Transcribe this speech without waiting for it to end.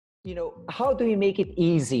how do we make it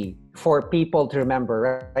easy for people to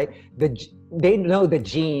remember, right? They know the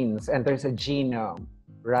genes and there's a genome,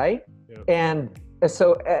 right? Yeah. And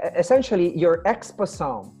so essentially your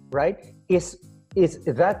exposome, right, is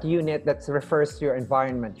that unit that refers to your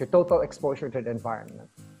environment, your total exposure to the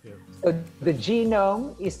environment. Yeah. So the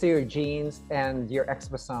genome is to your genes and your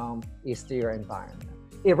exposome is to your environment.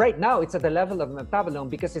 Right now, it's at the level of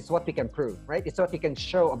metabolome because it's what we can prove, right? It's what we can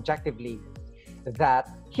show objectively that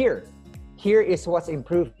here is what's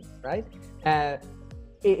improved, right?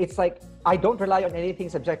 It's like I don't rely on anything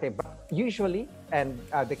subjective, but usually, and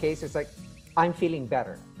the case is like I'm feeling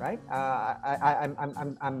better, right?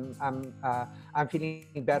 I'm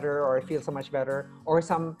feeling better, or I feel so much better. Or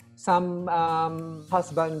some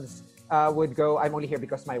husbands would go, I'm only here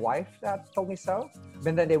because my wife told me so.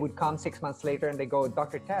 And then they would come 6 months later and they go,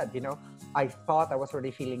 Dr. Ted, I thought I was already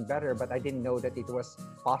feeling better, but I didn't know that it was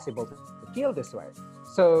possible to feel this way.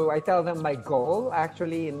 So I tell them my goal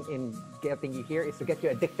actually in getting you here is to get you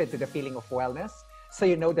addicted to the feeling of wellness. So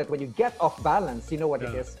you know that when you get off balance, you know what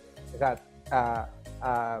it is that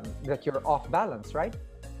you're off balance, right?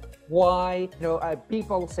 Why,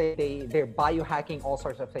 people say they're biohacking all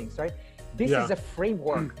sorts of things, right? This is a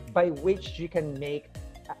framework by which you can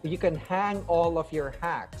hang all of your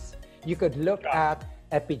hacks. You could look at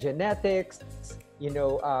epigenetics,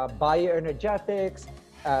 bioenergetics,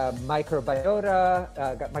 microbiota,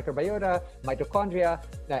 mitochondria,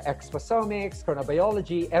 exposomics,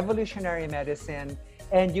 chronobiology, evolutionary medicine,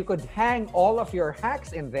 and you could hang all of your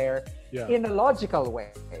hacks in there in a logical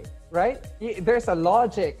way, right? There's a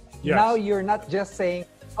logic. Yes. Now you're not just saying,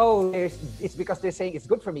 oh, it's because they're saying it's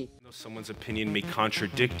good for me. Someone's opinion may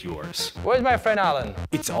contradict yours. Where's my friend Alan?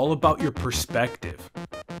 It's all about your perspective.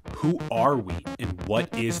 Who are we, and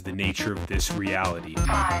what is the nature of this reality?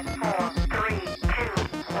 5, 4, 3, 2, 1.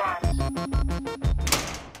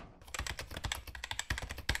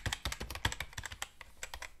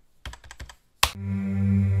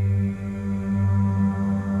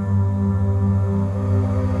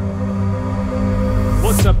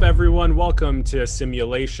 What's up, everyone? Welcome to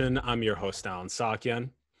Simulation. I'm your host, Alan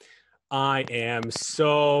Sakyan. I am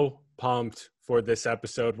so pumped for this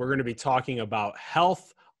episode. We're going to be talking about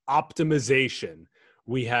health optimization.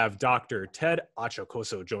 We have Dr. Ted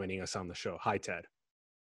Achokoso joining us on the show. Hi, Ted.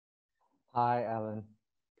 Hi, Alan.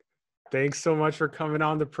 Thanks so much for coming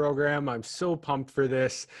on the program. I'm so pumped for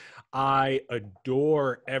this. I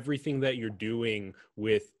adore everything that you're doing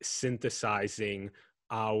with synthesizing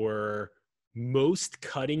our most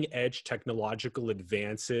cutting edge technological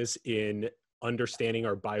advances in understanding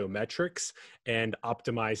our biometrics and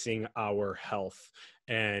optimizing our health.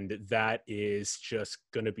 And that is just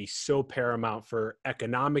going to be so paramount for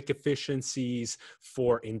economic efficiencies,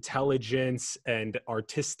 for intelligence and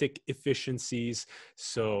artistic efficiencies.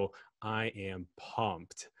 So I am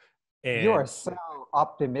pumped. And you are so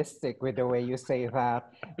optimistic with the way you say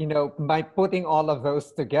that. By putting all of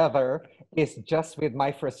those together is just with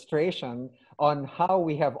my frustration on how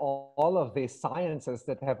we have all of these sciences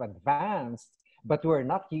that have advanced, but we're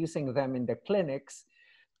not using them in the clinics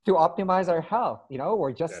to optimize our health.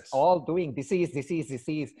 We're just all doing disease,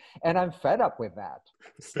 and I'm fed up with that.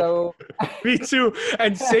 So me too.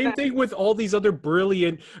 And same thing with all these other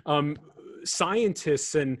brilliant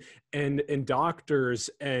scientists and doctors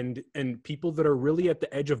and people that are really at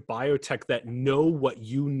the edge of biotech that know what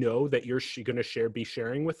that you're going to be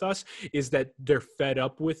sharing with us, is that they're fed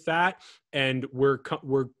up with that, and we're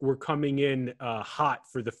coming in hot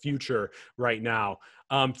for the future right now.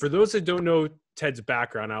 For those that don't know Ted's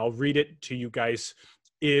background, I'll read it to you guys,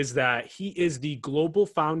 is that he is the global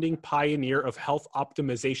founding pioneer of health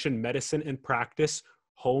optimization medicine and practice,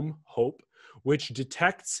 Home Hope, which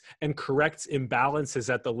detects and corrects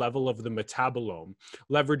imbalances at the level of the metabolome,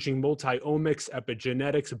 leveraging multi-omics,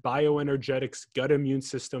 epigenetics, bioenergetics, gut immune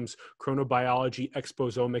systems, chronobiology,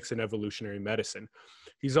 exposomics, and evolutionary medicine.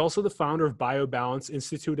 He's also the founder of BioBalance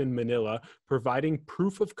Institute in Manila, providing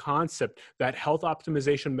proof of concept that health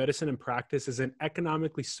optimization medicine and practice is an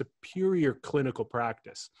economically superior clinical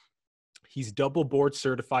practice. He's double board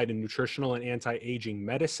certified in nutritional and anti-aging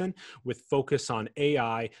medicine with focus on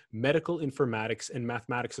AI, medical informatics, and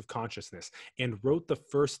mathematics of consciousness, and wrote the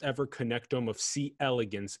first ever connectome of C.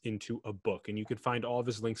 elegans into a book. And you can find all of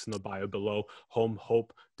his links in the bio below,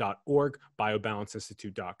 homehope.org,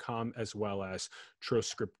 biobalanceinstitute.com, as well as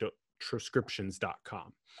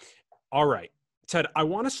transcriptions.com. All right, Ted, I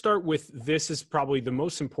want to start with, this is probably the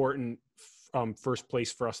most important first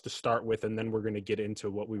place for us to start with, and then we're going to get into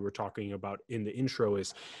what we were talking about in the intro,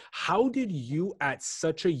 is how did you at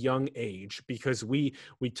such a young age, because we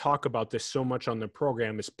talk about this so much on the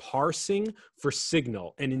program, is parsing for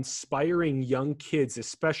signal and inspiring young kids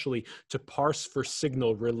especially to parse for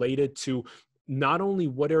signal related to not only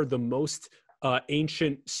what are the most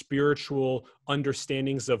ancient spiritual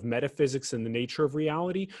understandings of metaphysics and the nature of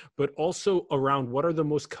reality, but also around what are the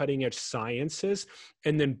most cutting edge sciences,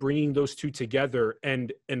 and then bringing those two together,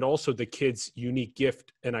 and also the kid's unique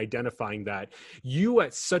gift and identifying that. You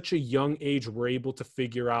at such a young age were able to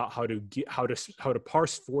figure out how to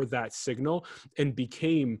parse for that signal, and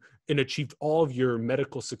became and achieved all of your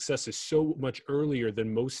medical successes so much earlier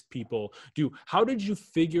than most people do. How did you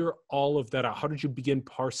figure all of that out? How did you begin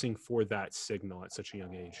parsing for that signal at such a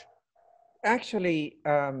young age? Actually,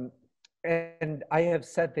 and I have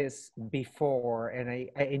said this before, and I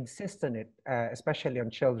insist on it, especially on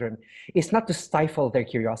children, is not to stifle their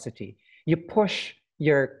curiosity. You push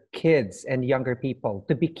your kids and younger people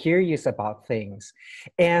to be curious about things,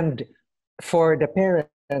 and for the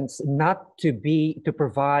parents not to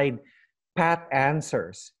provide pat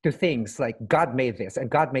answers to things like God made this and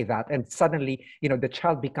God made that, and suddenly the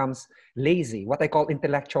child becomes lazy, what I call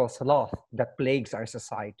intellectual sloth that plagues our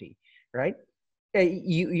society, right?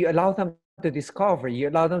 You allow them to discover, you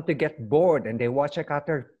allow them to get bored, and they watch a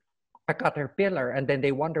caterpillar, and then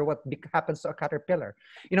they wonder what happens to a caterpillar.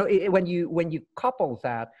 When you couple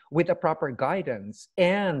that with the proper guidance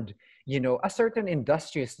and a certain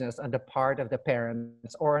industriousness on the part of the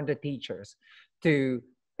parents or on the teachers to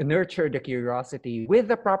nurture the curiosity with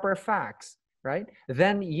the proper facts, right?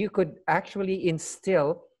 Then you could actually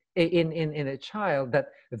instill in a child that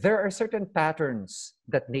there are certain patterns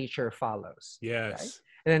that nature follows. Yes.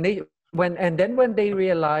 Right? And when they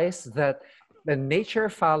realize that the nature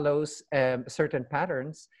follows certain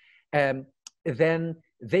patterns, then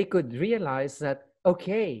they could realize that,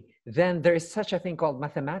 okay, then there is such a thing called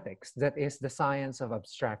mathematics, that is the science of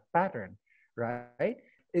abstract pattern, right?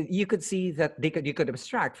 You could see that you could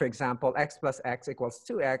abstract, for example, x plus x equals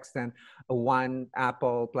 2x, then 1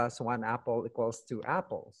 apple plus 1 apple equals 2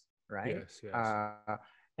 apples, right? Yes.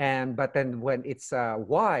 But then when it's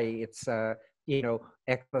y, it's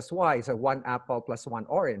x plus y, so 1 apple plus 1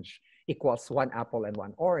 orange equals 1 apple and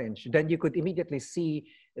 1 orange. Then you could immediately see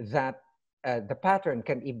that the pattern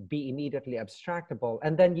can be immediately abstractable,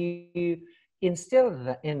 and then you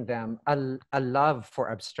instill in them a love for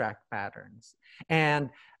abstract patterns, and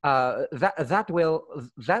that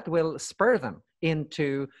will spur them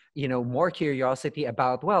into more curiosity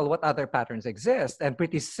about, well, what other patterns exist. And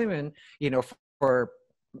pretty soon, for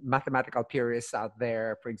mathematical purists out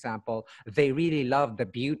there, for example, they really love the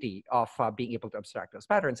beauty of being able to abstract those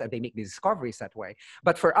patterns, and they make these discoveries that way.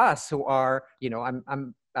 But for us who are,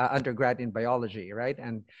 I'm undergrad in biology, right?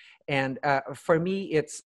 And for me,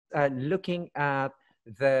 it's looking at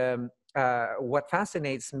the what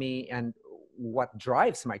fascinates me and what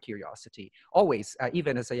drives my curiosity always,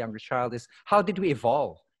 even as a younger child, is how did we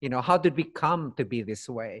evolve? How did we come to be this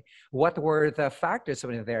way? What were the factors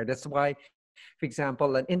when there? That's why, for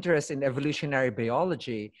example, an interest in evolutionary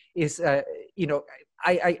biology is, it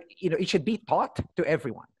should be taught to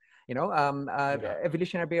everyone.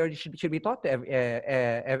 Evolutionary biology should be taught to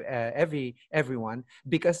everyone,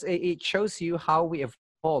 because it shows you how we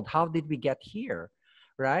evolved, how did we get here,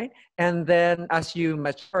 right? And then as you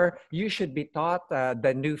mature, you should be taught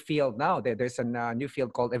the new field now. There's a new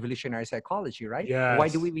field called evolutionary psychology, right? Yes.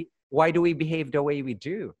 Why do we behave the way we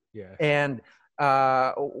do? Yes. And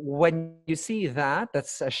when you see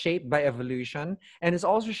that's shaped by evolution, and it's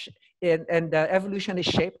also evolution is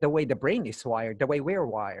shaped the way the brain is wired, the way we're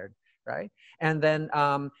wired, right? And then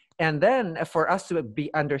for us to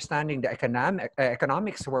be understanding the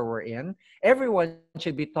economics where we're in, everyone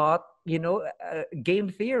should be taught game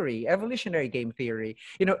theory, evolutionary game theory.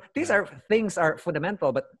 These things are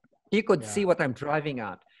fundamental, but you could see what I'm driving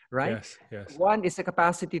at, right? Yes. One is the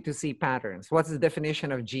capacity to see patterns. What's the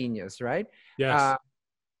definition of genius, right? Yes.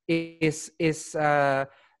 Is the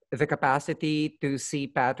capacity to see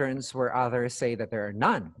patterns where others say that there are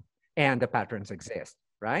none, and the patterns exist,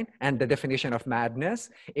 right? And the definition of madness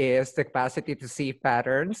is the capacity to see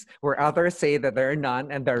patterns where others say that there are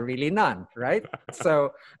none, and there are really none, right?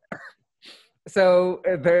 So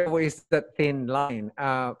there's always that thin line.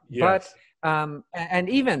 Yes. But and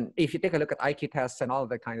even if you take a look at IQ tests and all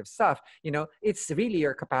that kind of stuff, it's really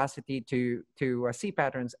your capacity to see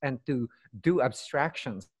patterns and to do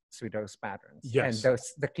abstractions with those patterns. Yes. And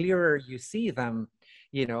the clearer you see them,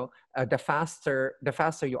 the faster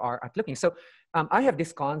you are at looking. So I have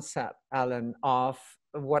this concept, Alan, of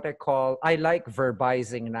what I like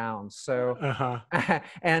verbizing nouns. So, Uh-huh.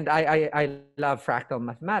 and I love fractal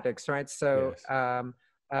mathematics, right? So, Yes.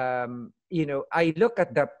 I look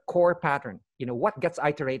at the core pattern, what gets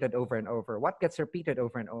iterated over and over, what gets repeated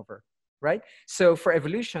over and over, right? So for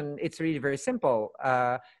evolution, it's really very simple.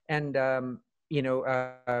 And, you know,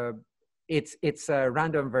 it's a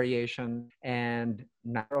random variation and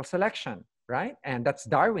natural selection, right? And that's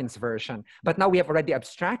Darwin's version. But now we have already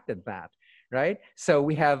abstracted that, right? So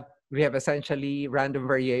we have essentially random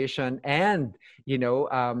variation and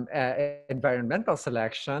environmental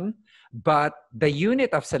selection, but the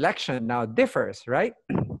unit of selection now differs, right?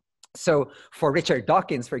 So for Richard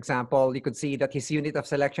Dawkins, for example, you could see that his unit of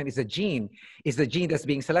selection is the gene that's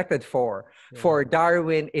being selected for. Yeah. For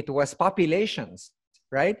Darwin, it was populations,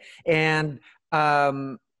 right? And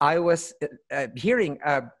I was hearing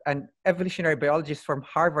an evolutionary biologist from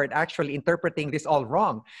Harvard actually interpreting this all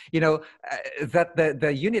wrong. That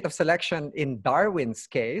the unit of selection in Darwin's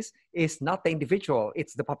case is not the individual,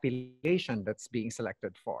 it's the population that's being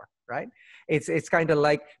selected for, right? It's kind of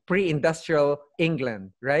like pre-industrial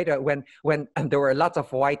England, right? When there were lots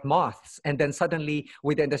of white moths, and then suddenly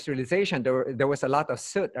with industrialization, there was a lot of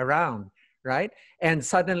soot around, right? And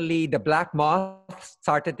suddenly the black moths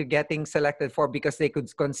started to getting selected for because they could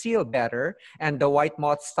conceal better, and the white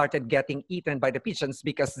moths started getting eaten by the pigeons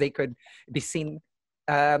because they could be seen.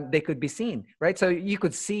 Right? So you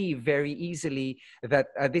could see very easily that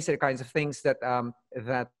these are the kinds of things that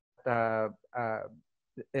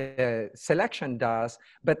selection does,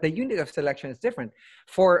 but the unit of selection is different.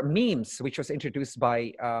 For memes, which was introduced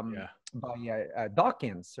by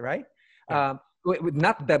Dawkins, right? Yeah.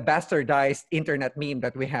 Not the bastardized internet meme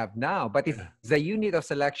that we have now, but it's the unit of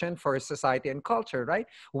selection for society and culture, right?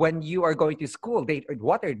 When you are going to school,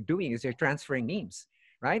 what they're doing is they're transferring memes,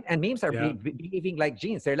 right? And memes are behaving like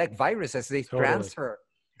genes. They're like viruses. They transfer,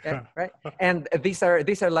 right? And these are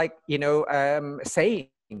like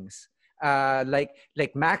sayings. Like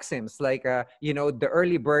maxims, like the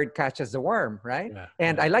early bird catches the worm, right?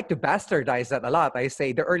 I like to bastardize that a lot. I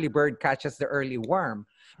say the early bird catches the early worm,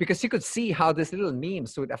 because you could see how these little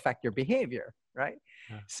memes would affect your behavior, right?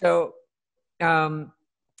 So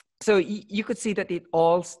you could see that it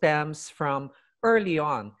all stems from early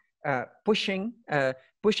on, pushing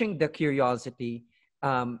the curiosity,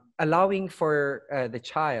 allowing for the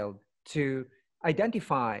child to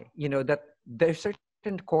identify, that there's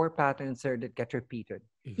certain core patterns there that get repeated,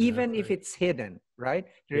 even if it's hidden, right?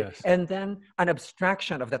 Yes. And then an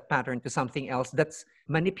abstraction of that pattern to something else that's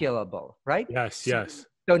manipulable, right? Yes.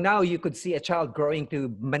 So now you could see a child growing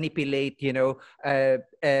to manipulate, a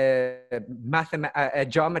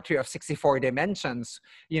geometry of 64 dimensions,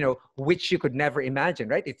 which you could never imagine,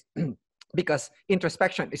 right? It's because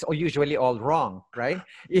introspection is usually all wrong, right?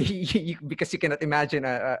 Because you cannot imagine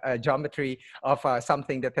a geometry of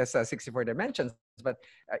something that has 64 dimensions. But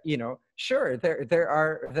sure, there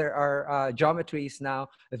are geometries now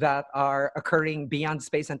that are occurring beyond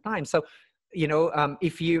space and time. So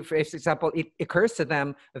if for example, it occurs to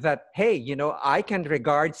them that, hey, I can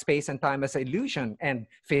regard space and time as an illusion, and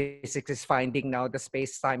physics is finding now the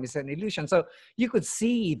space-time is an illusion. So you could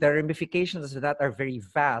see the ramifications of that are very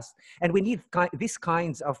vast. And we need these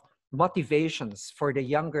kinds of motivations for the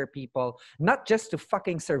younger people, not just to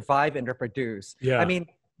fucking survive and reproduce. Yeah. I mean,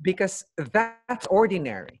 because that's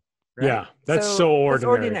ordinary, right? Yeah, that's so ordinary. That's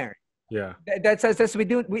ordinary. Yeah, that's we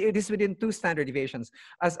do this within 2 standard deviations.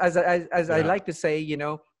 As I like to say,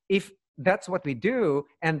 if that's what we do,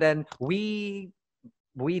 and then we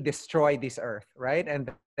destroy this earth, right?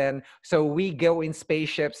 And then so we go in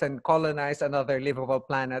spaceships and colonize another livable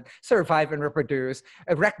planet, survive and reproduce,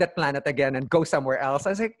 wreck that planet again, and go somewhere else. I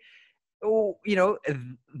was like,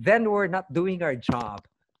 then we're not doing our job,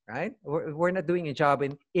 right? We're not doing a job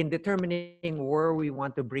in determining where we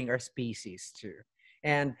want to bring our species to.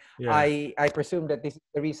 And I presume that this is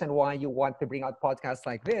the reason why you want to bring out podcasts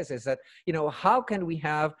like this, is that, how can we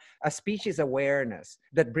have a species awareness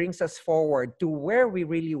that brings us forward to where we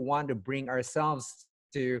really want to bring ourselves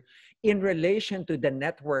to in relation to the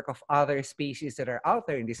network of other species that are out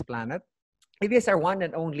there in this planet. It is our one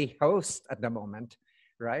and only host at the moment,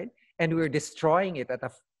 right? And we're destroying it at a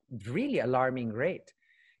really alarming rate,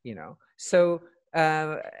 So,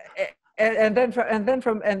 and then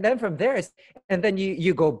from there, and then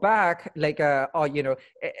you go back, like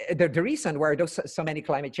the reason where there's so many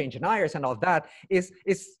climate change deniers and all that is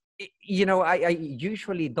I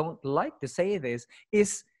usually don't like to say this,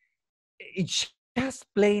 is it's just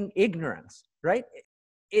plain ignorance, right?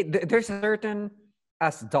 There's a certain,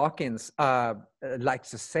 as Dawkins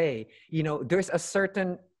likes to say, there's a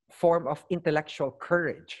certain form of intellectual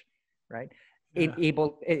courage, right?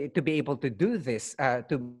 to be able to do this,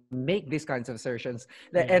 to make these kinds of assertions.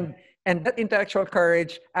 Yeah. And that intellectual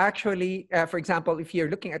courage actually, for example, if you're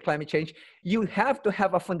looking at climate change, you have to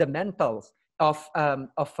have a fundamentals of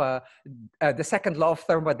the second law of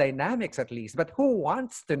thermodynamics at least. But who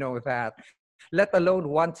wants to know that? Let alone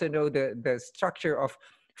want to know the structure of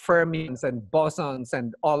fermions and bosons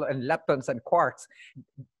and leptons and quarks.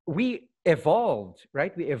 We evolved,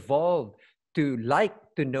 right? We evolved to like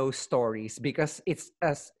to know stories because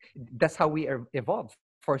that's how we evolved,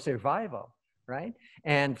 for survival, right?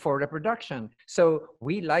 And for reproduction. So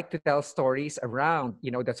we like to tell stories around,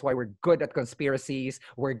 that's why we're good at conspiracies.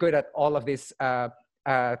 We're good at all of these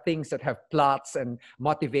things that have plots and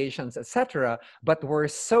motivations, etc. But we're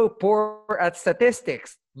so poor at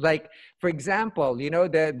statistics. Like, for example,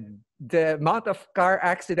 the amount of car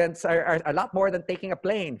accidents are a lot more than taking a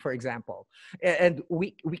plane, for example. And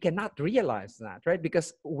we cannot realize that, right?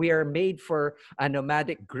 Because we are made for a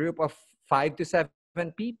nomadic group of 5 to 7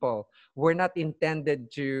 people. We're not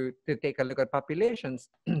intended to take a look at populations.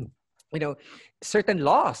 Certain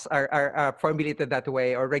laws are formulated that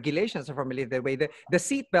way, or regulations are formulated that way. The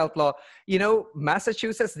seatbelt law,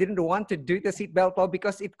 Massachusetts didn't want to do the seatbelt law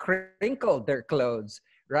because it crinkled their clothes,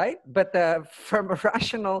 right? But from a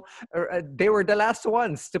rational, they were the last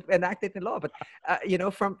ones to enact it in law. But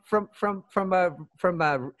from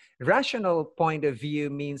a rational point of view,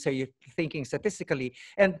 means are you thinking statistically,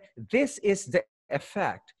 and this is the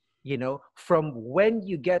effect, from when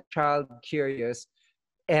you get child curious.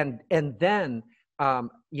 And then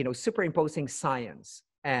superimposing science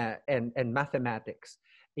and mathematics,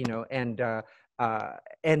 and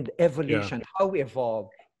evolution, how we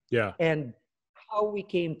evolved, and how we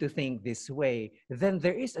came to think this way, then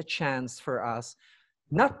there is a chance for us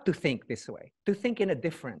not to think this way, to think in a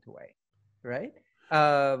different way, right?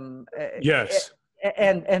 Yes.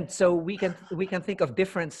 And so we can think of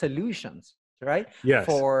different solutions, right? Yes.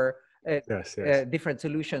 For Yes. different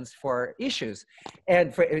solutions for issues,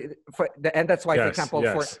 and and that's why, for example,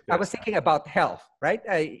 I was thinking about health, right?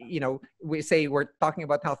 We say we're talking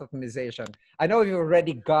about health optimization. I know you've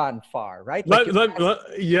already gone far, right? Let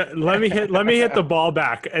me hit the ball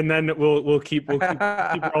back, and then we'll keep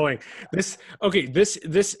rolling. This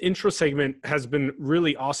intro segment has been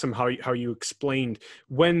really awesome. How you explained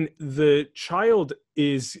when the child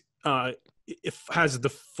has the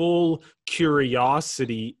full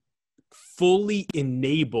curiosity fully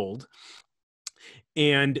enabled,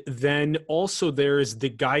 and then also there is the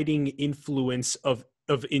guiding influence of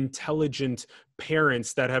intelligent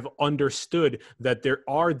parents that have understood that there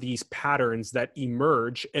are these patterns that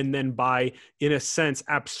emerge, and then by, in a sense,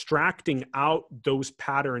 abstracting out those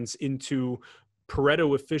patterns into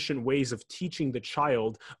Pareto efficient ways of teaching the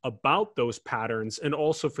child about those patterns, and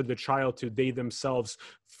also for the child to they themselves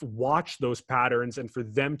watch those patterns and for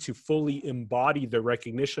them to fully embody the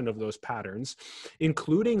recognition of those patterns,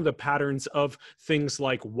 including the patterns of things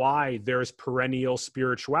like why there's perennial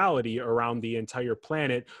spirituality around the entire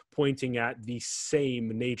planet, pointing at the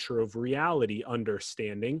same nature of reality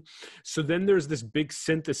understanding. So then there's this big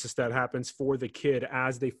synthesis that happens for the kid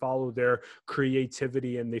as they follow their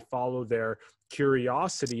creativity and they follow their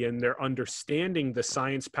curiosity, and they're understanding the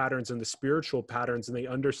science patterns and the spiritual patterns, and they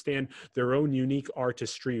understand their own unique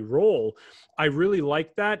artistry role. I really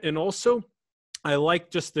like that. And also, I like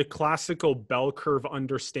just the classical bell curve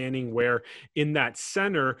understanding where in that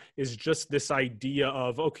center is just this idea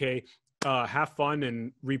of, okay, have fun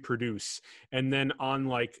and reproduce. And then on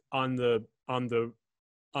the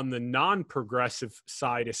non-progressive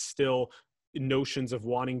side is still notions of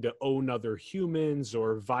wanting to own other humans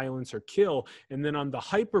or violence or kill. And then on the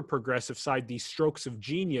hyper progressive side, these strokes of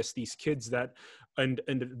genius, these kids that and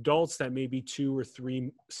adults that may be 2 or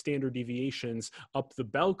 3 standard deviations up the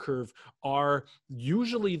bell curve are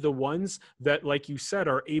usually the ones that, like you said,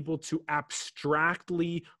 are able to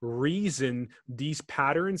abstractly reason these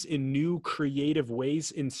patterns in new creative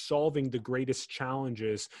ways in solving the greatest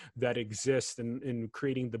challenges that exist in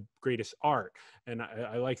creating the greatest art. And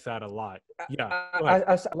I like that a lot. Yeah.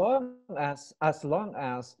 As long as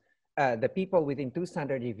the people within 2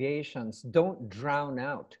 standard deviations don't drown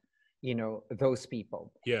out those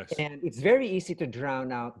people. Yes. And it's very easy to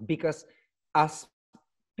drown out because as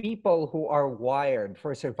people who are wired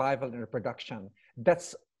for survival and reproduction,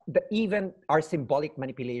 even our symbolic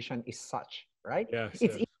manipulation is such, right? Yes,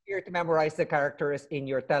 it's easier to memorize the characters in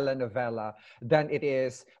your telenovela than it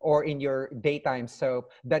is, or in your daytime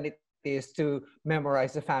soap, than it is to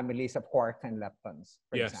memorize the families of quarks and leptons,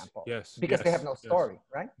 for example. Yes. Because they have no story,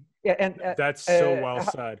 right? Yeah, and That's so well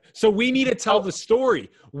said. So we need to tell the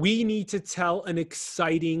story. We need to tell an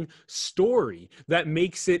exciting story that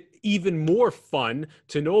makes it even more fun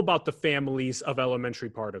to know about the families of elementary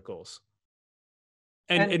particles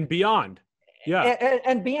and beyond. Yeah.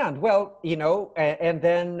 And beyond. Well, and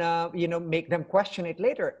then make them question it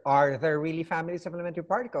later. Are there really families of elementary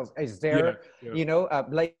particles? Is there,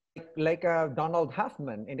 like Donald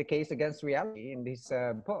Huffman in the Case Against Reality in this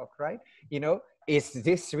book, right? Is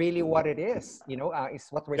this really what it is? Is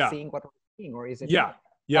what we're seeing what we're seeing, or is it not?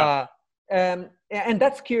 Yeah. And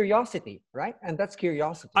that's curiosity, right? And that's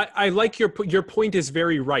curiosity. I like your point is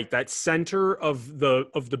very right. That center of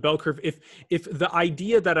the bell curve. If the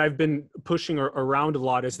idea that I've been pushing around a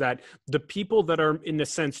lot is that the people that are in a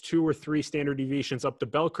sense 2 or 3 standard deviations up the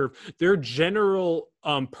bell curve, their general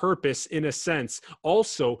purpose, in a sense,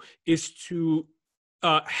 also is to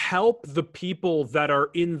help the people that are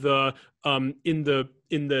in the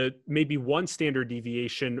maybe 1 standard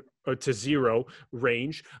deviation to 0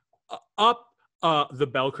 range up the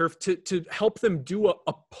bell curve to help them do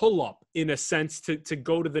a pull-up, in a sense, to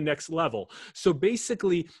go to the next level. So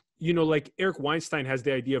basically, like Eric Weinstein has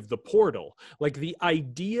the idea of the portal, like the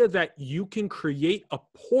idea that you can create a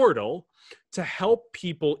portal to help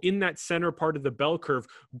people in that center part of the bell curve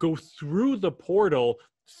go through the portal,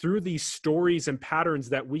 through these stories and patterns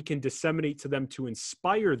that we can disseminate to them to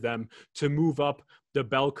inspire them to move up the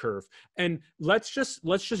bell curve. And let's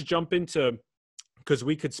just jump into, because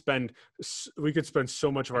we could spend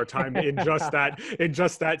so much of our time in just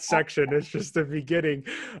that section. It's just the beginning.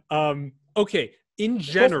 Okay, in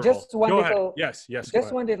general, just one go little, ahead. Yes.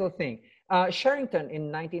 Just one little thing. Sherrington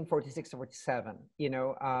in 1946-47,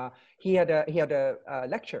 he had a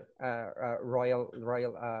lecture,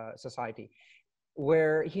 Royal Society,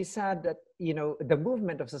 where he said that the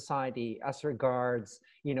movement of society as regards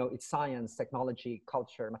its science, technology,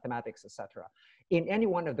 culture, mathematics, etc. in any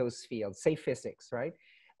one of those fields, say physics, right?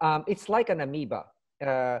 It's like an amoeba.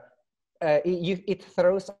 It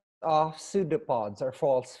throws off pseudopods or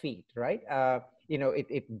false feet, right?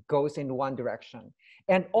 It goes in one direction.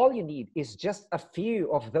 And all you need is just a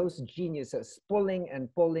few of those geniuses pulling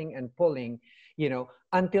and pulling and pulling,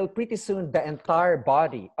 until pretty soon the entire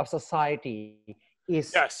body of society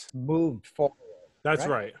is moved forward. That's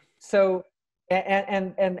right. So,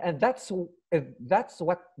 and that's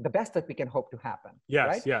what the best that we can hope to happen. Yes,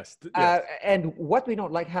 right? yes. And what we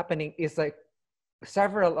don't like happening is like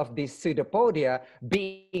several of these pseudopodia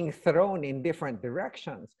being thrown in different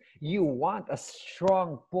directions. You want a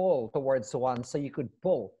strong pull towards one, so you could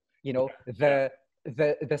pull, the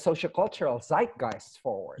sociocultural zeitgeist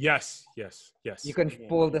forward. Yes. You can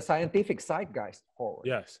pull the scientific zeitgeist forward.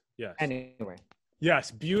 Yes. Anyway.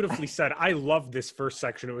 Yes, beautifully said. I love this first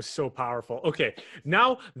section. It was so powerful. Okay,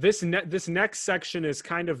 now this next section is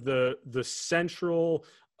kind of the central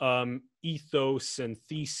ethos and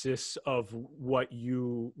thesis of what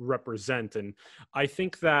you represent, and I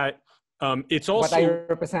think that it's also what I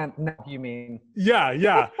represent. You mean?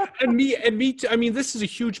 Yeah, and me too. I mean, this is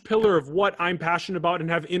a huge pillar of what I'm passionate about, and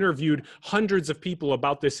have interviewed hundreds of people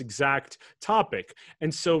about this exact topic,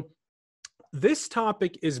 and so. This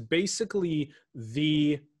topic is basically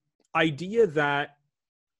the idea that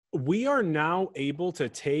we are now able to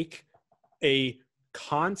take a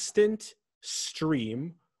constant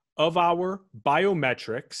stream of our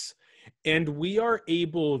biometrics, and we are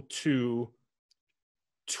able to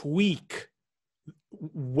tweak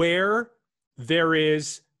where there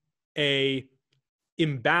is a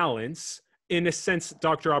imbalance. In a sense,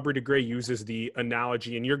 Dr. Aubrey de Grey uses the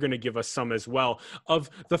analogy, and you're going to give us some as well, of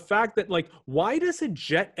the fact that, like, why does a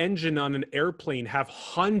jet engine on an airplane have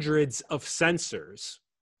hundreds of sensors,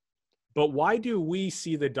 but why do we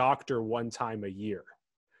see the doctor one time a year?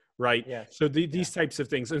 Right. Yes. So these types of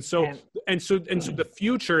things. And so the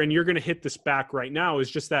future, and you're going to hit this back right now,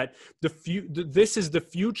 is just that this is the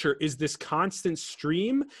future, is this constant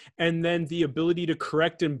stream, and then the ability to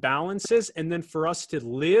correct imbalances, and then for us to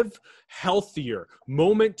live healthier,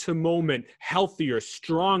 moment to moment, healthier,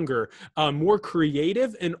 stronger, more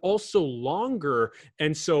creative, and also longer.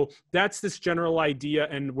 And so that's this general idea.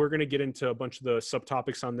 And we're going to get into a bunch of the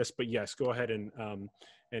subtopics on this, but yes, go ahead and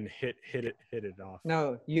hit it off.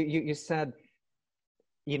 No, you said,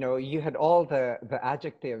 you had all the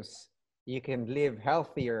adjectives. You can live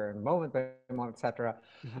healthier, moment by moment, etc.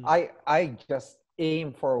 Mm-hmm. I just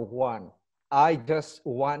aim for one. I just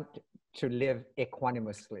want to live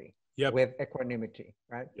equanimously. Yep. With equanimity,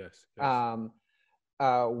 right? Yes.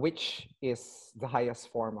 Which is the highest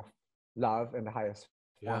form of love, and the highest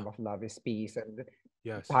form of love is peace, and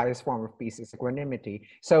the highest form of peace is equanimity.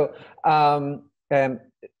 So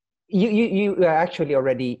you actually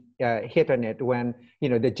already hit on it when,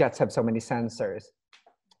 the jets have so many sensors.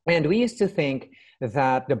 And we used to think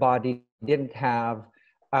that the body didn't have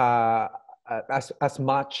as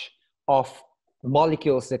much of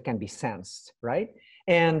molecules that can be sensed, right?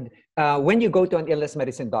 And when you go to an illness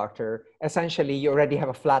medicine doctor, essentially you already have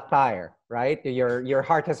a flat tire, right? Your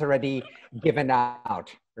heart has already given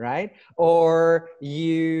out, right? Or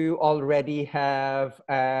you already have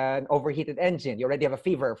an overheated engine. You already have a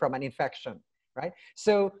fever from an infection, right?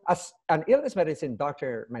 So as an illness medicine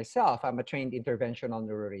doctor myself, I'm a trained interventional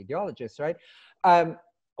neuroradiologist, right?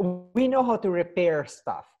 We know how to repair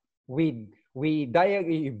stuff. You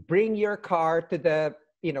bring your car to the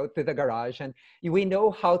garage, and we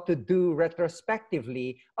know how to do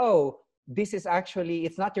retrospectively. Oh, this is actually,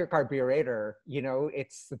 it's not your carburetor,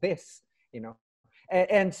 it's this,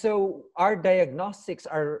 and so our diagnostics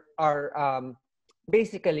are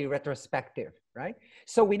basically retrospective, right?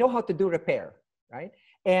 So we know how to do repair, right?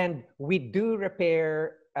 And we do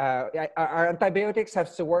repair. Our antibiotics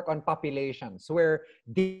have to work on populations. We're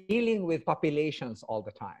dealing with populations all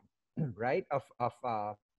the time, right?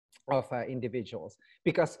 Of individuals,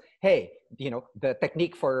 because hey, the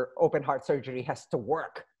technique for open heart surgery has to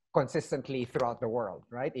work consistently throughout the world,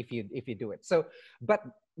 right? If you do it. So, but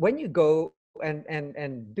when you go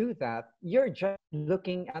and do that, you're just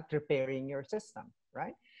looking at repairing your system,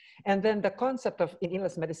 right? And then the concept of in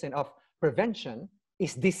illness medicine of prevention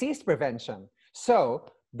is disease prevention. So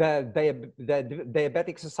the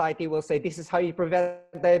Diabetic Society will say, this is how you prevent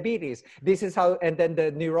diabetes. This is how, and then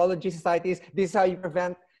the Neurology Societies, this is how you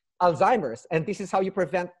prevent Alzheimer's, and this is how you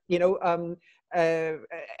prevent,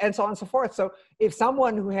 and so on and so forth. So if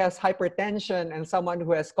someone who has hypertension and someone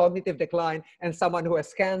who has cognitive decline and someone who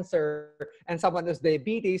has cancer and someone who has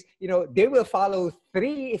diabetes, they will follow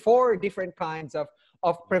 3-4 different kinds of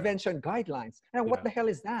prevention guidelines. And what the hell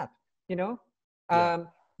is that?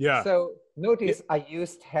 So notice I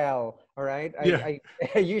used hell, all right?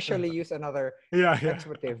 I usually use another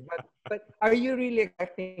expletive, but are you really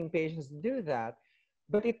expecting patients to do that?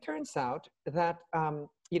 But it turns out that,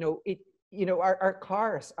 our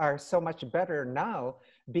cars are so much better now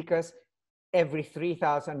because every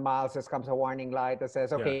 3,000 miles there comes a warning light that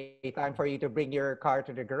says, okay, time for you to bring your car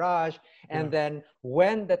to the garage. And then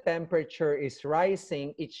when the temperature is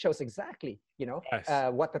rising, it shows exactly,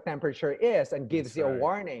 what the temperature is and gives you a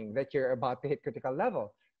warning that you're about to hit critical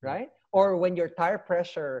level, right? Or when your tire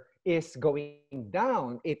pressure is going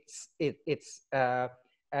down, it's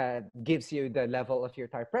gives you the level of your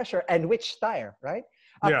tire pressure and which tire, right?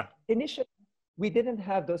 Initially, we didn't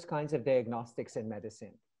have those kinds of diagnostics in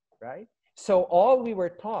medicine, right? So all we were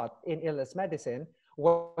taught in illness medicine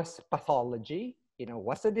was pathology,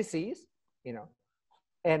 what's the disease,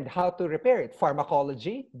 and how to repair it.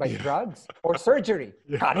 Pharmacology by drugs or surgery,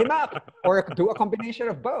 cut him up, or do a combination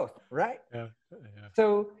of both, right?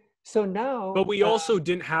 So now, but we also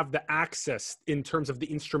didn't have the access in terms of the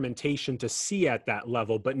instrumentation to see at that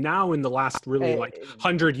level. But now, in the last really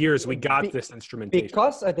 100 years, we got this instrumentation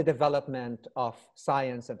because of the development of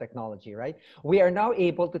science and technology. Right? We are now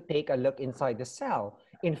able to take a look inside the cell.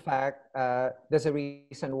 In fact, there's a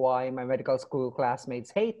reason why my medical school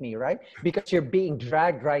classmates hate me, right? Because you're being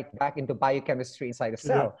dragged right back into biochemistry inside a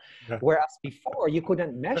cell. Whereas before, you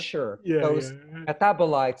couldn't measure those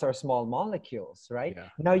metabolites or small molecules, right?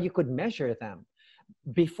 Now you could measure them.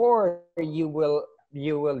 Before, you will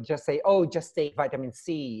just say, oh, just take vitamin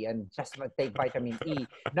C and just take vitamin E.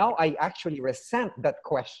 Now I actually resent that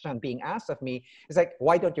question being asked of me. It's like,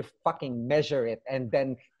 why don't you fucking measure it and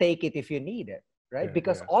then take it if you need it? Right?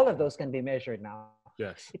 Because all of those can be measured now.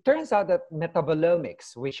 It turns out that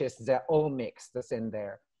metabolomics, which is the omics that's in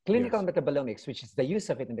there, clinical metabolomics, which is the use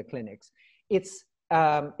of it in the clinics, it's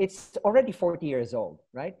already 40 years old,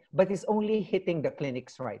 right? But it's only hitting the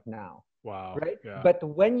clinics right now. Wow. Right? But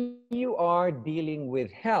when you are dealing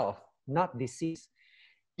with health, not disease,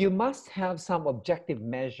 you must have some objective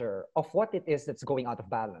measure of what it is that's going out of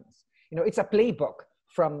balance. It's a playbook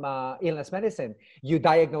from illness medicine. You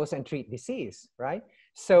diagnose and treat disease, right?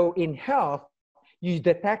 So in health, you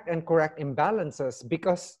detect and correct imbalances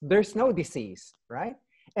because there's no disease, right?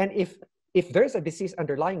 And if there's a disease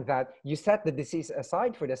underlying that, you set the disease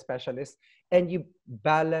aside for the specialist and you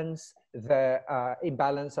balance the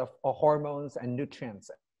imbalance of hormones and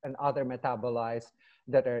nutrients and other metabolites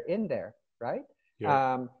that are in there, right?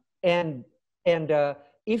 And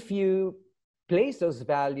if you place those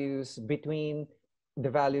values between the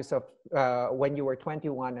values of when you were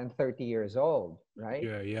 21 and 30 years old, right?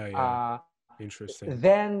 Interesting.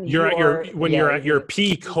 Then you're at your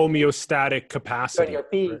peak homeostatic capacity. Your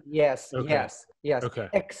peak, right? yes. Okay.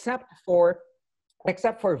 Except for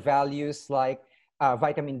values like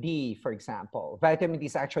vitamin D, for example. Vitamin D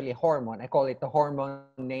is actually a hormone. I call it the hormone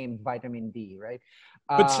named vitamin D, right?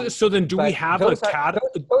 But so then do we But have a those are cat?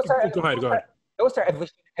 those are Go ahead, those go are, ahead. those are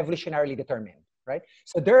evolutionarily determined, right?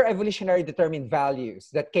 So there are evolutionary determined values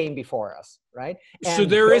that came before us, right? So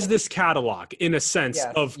And there is those, this catalog in a sense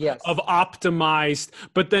yes, of yes, optimized,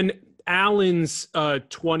 but then Alan's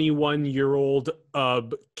 21-year-old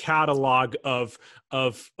catalog of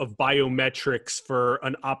biometrics for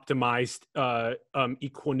an optimized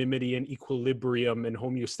equanimity and equilibrium and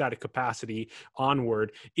homeostatic capacity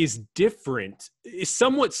onward is different, is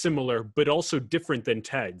somewhat similar, but also different than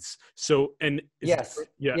Ted's. So, and is yes, different.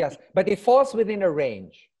 Yeah, yes, but it falls within a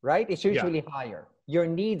range, right? It's yeah, usually higher. Your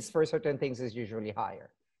needs for certain things is usually higher,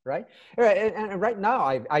 right? And right now,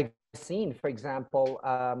 I've seen, for example,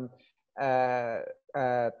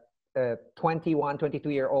 21,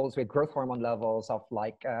 22-year-olds with growth hormone levels of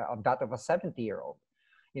like of that of a 70-year-old.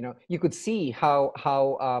 You know, you could see how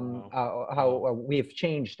we've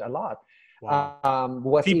changed a lot. Wow.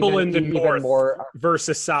 Was People in the even north more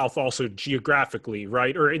versus south also geographically,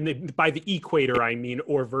 right? Or in the by the equator, I mean,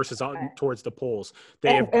 or versus on towards the poles.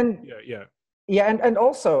 They have, and yeah. yeah, and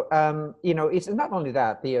also, you know, it's not only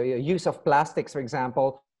that, the use of plastics, for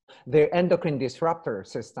example, they're endocrine disruptor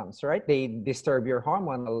systems, right? They disturb your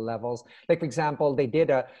hormonal levels. Like, for example, they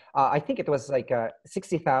did I think it was like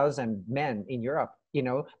 60,000 men in Europe, you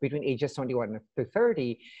know, between ages 21 to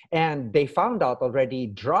 30. And they found out already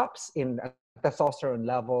drops in testosterone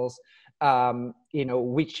levels, you know,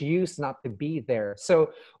 which used not to be there.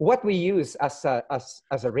 So what we use as a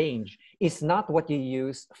range is not what you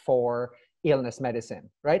use for illness medicine,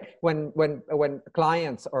 right? When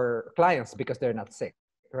clients because they're not sick,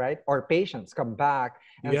 right, or patients come back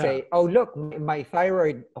and Yeah. say, oh look, my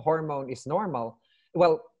thyroid hormone is normal,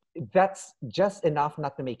 well, that's just enough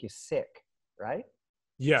not to make you sick, right?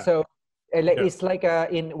 Yeah. So Yeah. it's like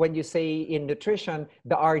in when you say in nutrition,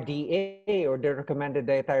 the RDA, or the recommended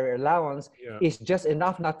dietary allowance, Yeah. is just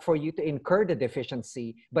enough not for you to incur the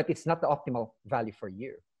deficiency, but it's not the optimal value for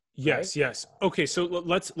you. Yes, right? yes. Okay, so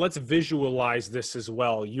let's visualize this as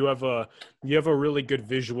well. You have a really good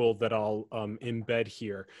visual that I'll embed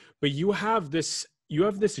here. But you have this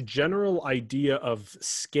general idea of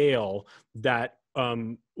scale that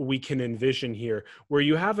we can envision here, where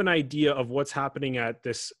you have an idea of what's happening at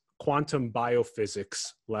this quantum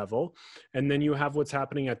biophysics level, and then you have what's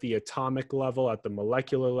happening at the atomic level, at the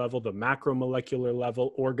molecular level, the macromolecular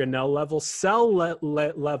level, organelle level, cell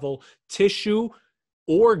level, tissue,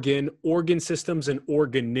 organ systems, and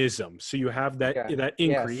organisms. So you have that that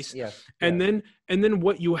increase. Yes. And then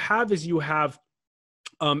what you have is you have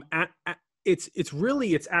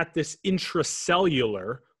it's at this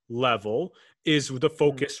intracellular level is the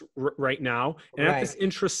focus right now. And at this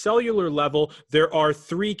intracellular level, there are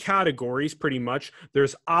three categories pretty much.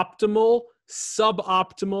 There's optimal,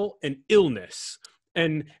 suboptimal, and illness.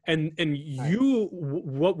 And you,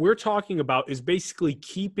 what we're talking about is basically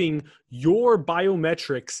keeping your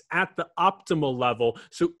biometrics at the optimal level.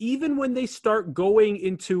 So even when they start going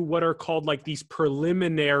into what are called like these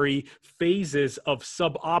preliminary phases of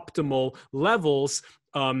suboptimal levels,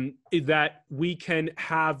 that we can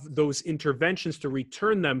have those interventions to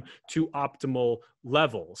return them to optimal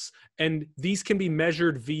levels. And these can be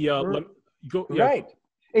measured via right.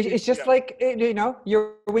 It's just like, you know,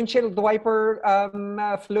 your windshield wiper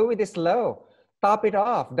fluid is low. Top it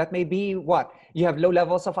off. That may be what? You have low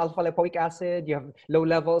levels of alpha lipoic acid, you have low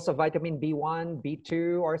levels of vitamin B1,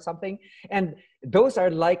 B2, or something. And those are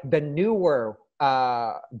like the newer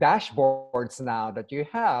dashboards now that you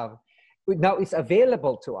have. Now it's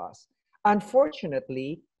available to us.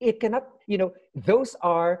 Unfortunately, it cannot, you know, those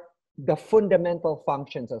are the fundamental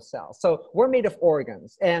functions of cells. So we're made of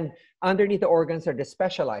organs, and underneath the organs are the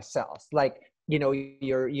specialized cells, like, you know,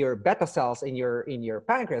 your beta cells in your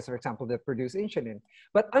pancreas, for example, that produce insulin.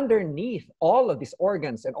 But underneath all of these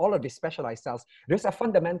organs and all of these specialized cells, there's a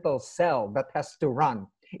fundamental cell that has to run.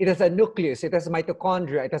 It has a nucleus, it has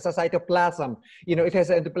mitochondria, it has a cytoplasm, you know, it has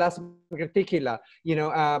endoplasmic reticula,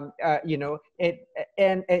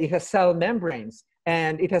 and it has cell membranes,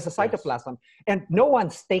 and it has a cytoplasm, and no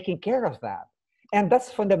one's taking care of that. And that's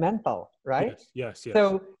fundamental, right? Yes.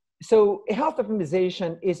 So health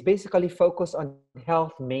optimization is basically focused on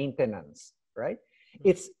health maintenance, right?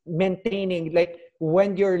 It's maintaining, like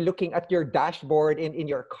when you're looking at your dashboard in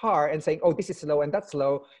your car and saying, oh, this is low and that's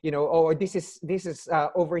low, you know, or this is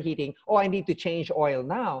overheating. Oh, I need to change oil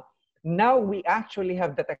now. Now we actually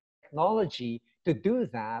have the technology to do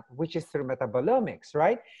that, which is through metabolomics,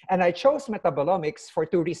 right? And I chose metabolomics for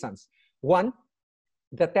two reasons. One,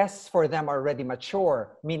 the tests for them are already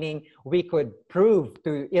mature, meaning we could prove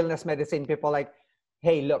to illness medicine people like,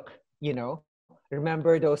 hey, look, you know,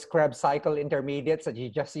 remember those Krebs cycle intermediates that you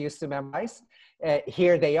just used to memorize?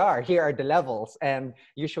 Here they are. Here are the levels. And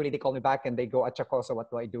usually they call me back and they go, Achacoso, what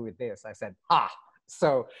do I do with this? I said,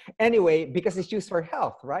 So anyway, because it's used for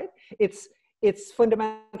health, right? It's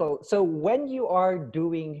fundamental. So when you are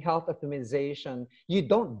doing health optimization, you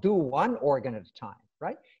don't do one organ at a time,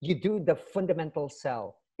 right? You do the fundamental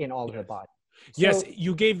cell in all of the body. Yes,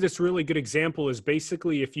 you gave this really good example is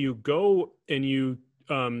basically if you go and you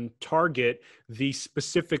target the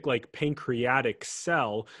specific like pancreatic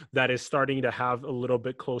cell that is starting to have a little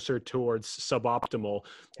bit closer towards suboptimal.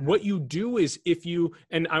 What you do is if you,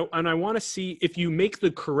 and I want to see if you make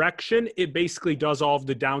the correction, it basically does all of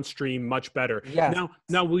the downstream much better. Yes.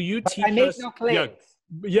 Now will you teach I make us? no claims.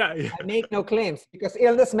 Yeah. I make no claims because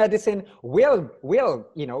illness medicine will,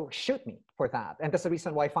 you know, shoot me for that. And that's the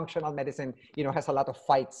reason why functional medicine, you know, has a lot of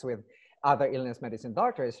fights with other illness medicine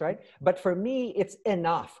doctors, right? But for me, it's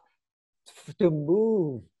enough to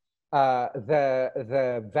move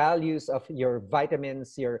the values of your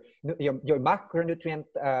vitamins, your macronutrient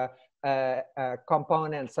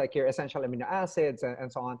components like your essential amino acids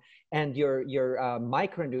and so on, and your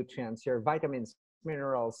micronutrients, your vitamins,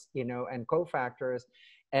 minerals, you know, and cofactors,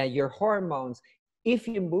 and your hormones. If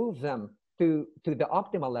you move them to the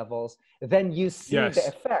optimal levels, then you see the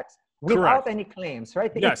effects. Without any claims,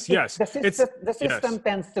 right? Yes. The system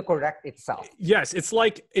tends to correct itself. Yes, it's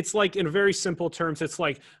like in very simple terms, it's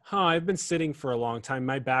like, I've been sitting for a long time,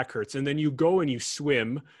 my back hurts, and then you go and you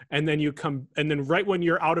swim, and then you come, and then right when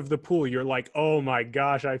you're out of the pool, you're like, oh my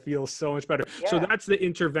gosh, I feel so much better. Yeah. So that's the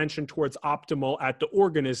intervention towards optimal at the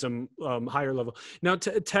organism higher level. Now,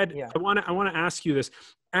 Ted, I want to ask you this.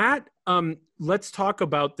 Let's talk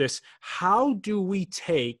about this. How do we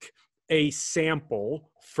take a sample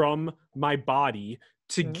from my body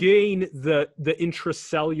to gain the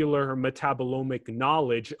intracellular metabolomic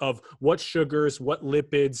knowledge of what sugars, what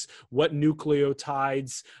lipids, what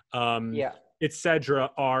nucleotides,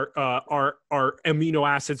 etc. are amino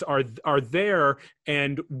acids are there,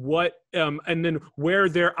 and what and then where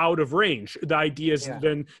they're out of range. The idea is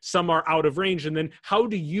then some are out of range, and then how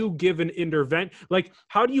do you give an intervention? Like,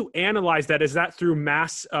 how do you analyze that? Is that through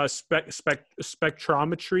mass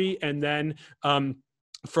spectrometry, and then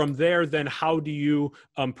from there, then how do you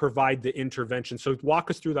provide the intervention? So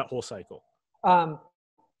walk us through that whole cycle. What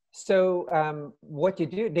they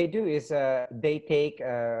do is they take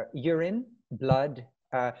urine, blood.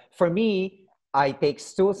 For me, I take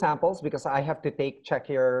stool samples because I have to check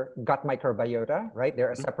your gut microbiota, right?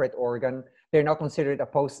 They're a separate organ. They're not considered a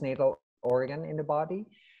postnatal organ in the body,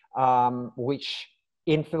 which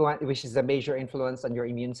is a major influence on your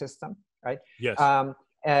immune system, right? Yes.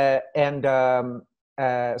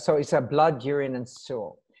 So it's a blood, urine, and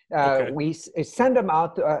stool. We send them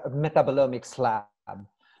out to a metabolomics lab.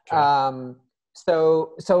 Okay.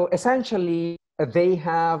 So essentially, they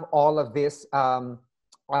have all of this. You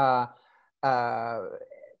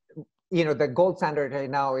know, the gold standard right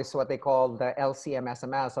now is what they call the LC-MS,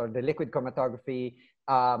 or the liquid chromatography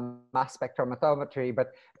mass spectrometry,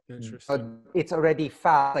 but it's already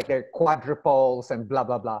fast, like they're quadruples and blah,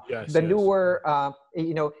 blah, blah. The newer,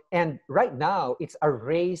 you know, and right now it's a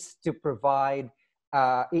race to provide,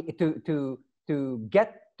 to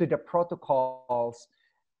get to the protocols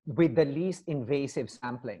with the least invasive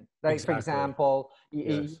sampling. Like, for example,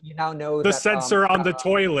 you now know the sensor on the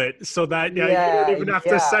toilet, so that you don't even have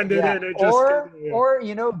to send it in. It just, or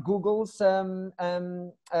you know, Google's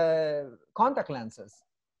contact lenses,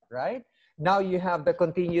 right? Now you have the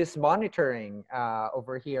continuous monitoring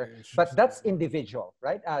over here, but that's individual,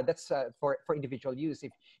 right? That's for individual use.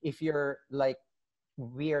 If you're like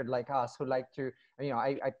weird like us who like to, you know,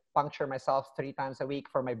 I puncture myself 3 times a week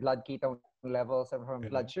for my blood ketone levels and from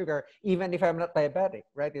blood sugar, even if I'm not diabetic,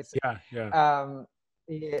 right? It's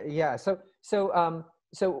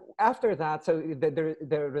so after that, so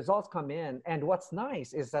the results come in, and what's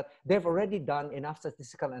nice is that they've already done enough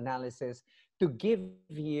statistical analysis to give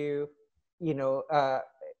you, you know,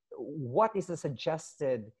 what is the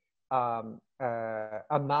suggested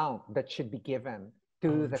amount that should be given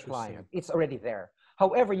to the client. It's already there.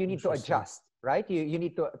 However, you need to adjust, right? You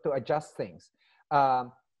need to adjust things.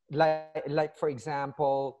 Like for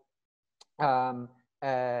example,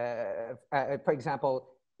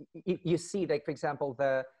 you see, like, for example,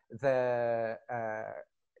 the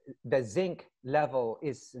zinc level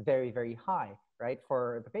is very, very high, right,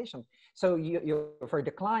 for the patient. So you for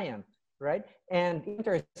the client, right, and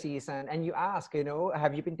inter-season, and you ask, you know,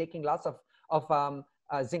 have you been taking lots of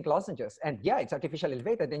zinc lozenges? And it's artificially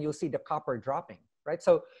elevated, and you'll see the copper dropping, right?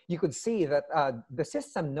 So you could see that the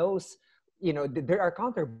system knows there are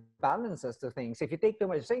counterbalances to things. If you take too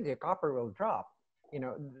much zinc, your copper will drop.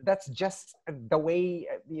 That's just the way,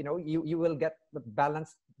 you will get the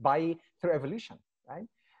balance through evolution, right?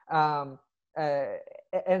 Um,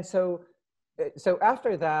 and so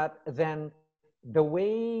after that, then the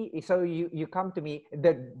way, so you come to me,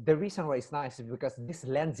 the reason why it's nice is because this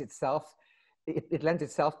lends itself, it lends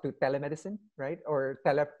itself to telemedicine, right? Or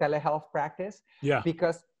telehealth practice, Yeah.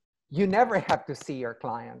 because you never have to see your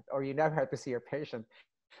client, or you never have to see your patient,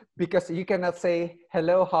 because you cannot say,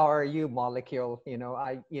 hello, how are you, molecule,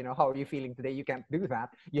 how are you feeling today? You can't do that.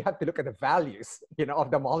 You have to look at the values, of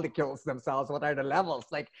the molecules themselves. What are the levels?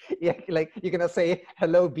 Like you cannot say,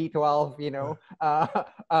 hello, B12,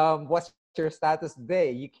 what's your status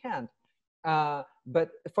today? You can't.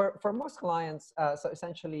 But for most clients, so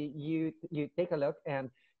essentially you take a look, and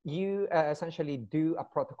you essentially do a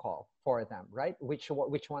protocol for them, right? Which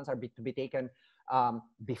ones are to be taken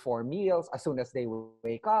before meals, as soon as they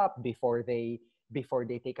wake up, before they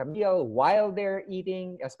take a meal, while they're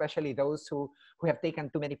eating, especially those who have taken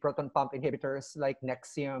too many proton pump inhibitors like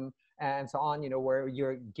Nexium and so on, where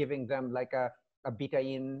you're giving them like a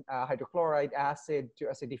betaine hydrochloride acid to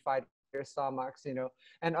acidify their stomachs,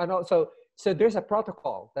 and also, so there's a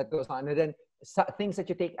protocol that goes on, and then things that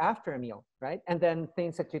you take after a meal, right? And then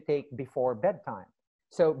things that you take before bedtime.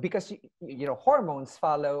 So because hormones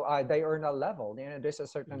follow a diurnal level, there's a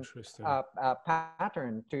certain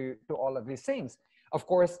pattern to all of these things. Of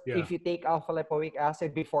course, if you take alpha lipoic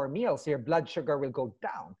acid before meals, your blood sugar will go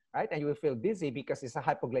down, right? And you will feel dizzy because it's a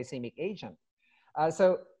hypoglycemic agent.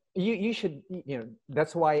 So you should,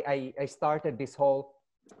 that's why I started this whole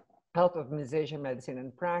health optimization medicine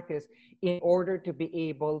and practice, in order to be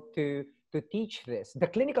able to teach this. The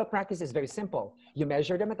clinical practice is very simple. You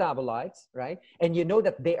measure the metabolites, right? And you know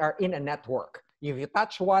that they are in a network. If you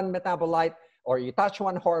touch one metabolite or you touch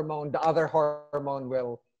one hormone, the other hormone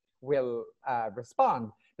will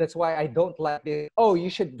respond. That's why I don't like this, oh, you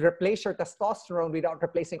should replace your testosterone without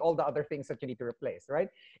replacing all the other things that you need to replace, right?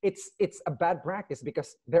 It's a bad practice,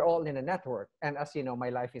 because they're all in a network. And as you know, my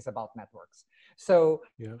life is about networks. So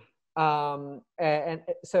and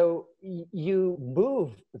so you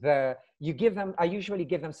give them, I usually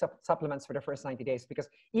give them supplements for the first 90 days, because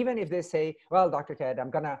even if they say, well, Dr. Ted, I'm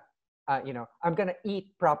gonna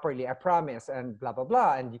eat properly, I promise, and blah blah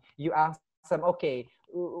blah, and you ask them, okay,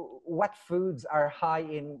 what foods are high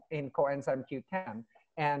in coenzyme Q10,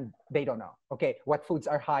 and they don't know. Okay, what foods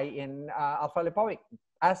are high in alpha lipoic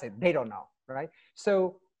acid? They don't know, right?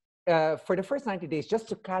 So for the first 90 days, just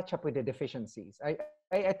to catch up with the deficiencies,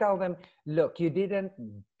 I tell them, look, you didn't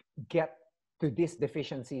get to these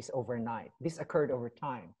deficiencies overnight. This occurred over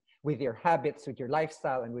time with your habits, with your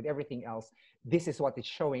lifestyle, and with everything else. This is what it's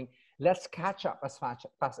showing. Let's catch up as fast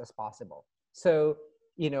as possible. So,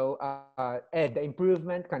 the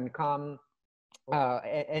improvement can come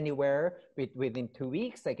anywhere within 2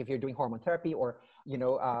 weeks, like if you're doing hormone therapy, or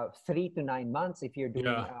 3 to 9 months if you're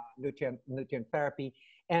doing nutrient therapy,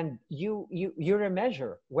 and you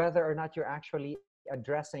measure whether or not you're actually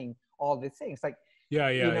addressing all these things, like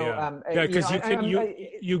because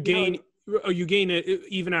you gain it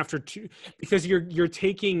even after two, because you're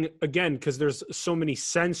taking, again, because there's so many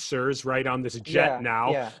sensors right on this jet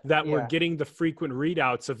that we're getting the frequent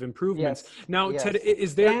readouts of improvements. Now, Ted,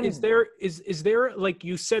 is there like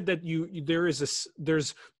you said that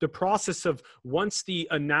there's the process of, once the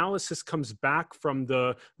analysis comes back from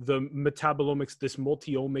the metabolomics, this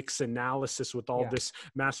multi-omics analysis with all this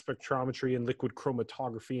mass spectrometry and liquid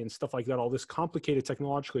chromatography and stuff like that, all this complicated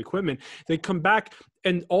technological equipment, they come back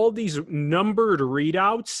and all these numbered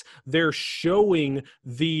readouts, they're showing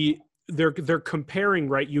they're comparing,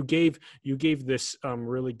 right? You gave this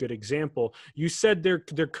really good example. You said they're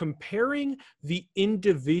comparing the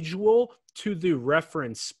individual to the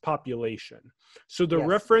reference population. So the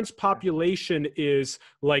reference population is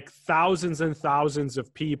like thousands and thousands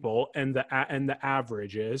of people, and the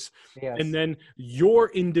average is, and then your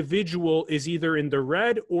individual is either in the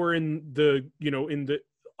red or in the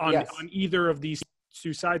on either of these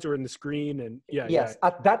two sides, or in the screen, and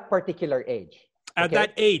at that particular age. At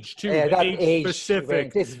that age too, that age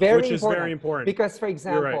specific, is very which important, is very important. Because, for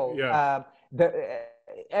example,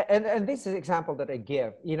 and this is an example that I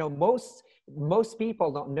give. Most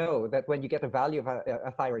people don't know that when you get a value of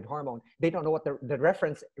a thyroid hormone, they don't know what the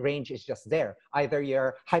reference range is. Just there, either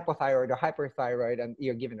you're hypothyroid or hyperthyroid, and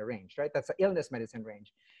you're given a range, right? That's an illness medicine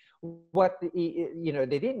range. What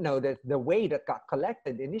they didn't know, that the way that got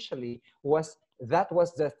collected initially was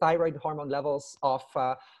the thyroid hormone levels of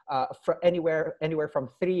anywhere from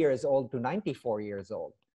 3 years old to 94 years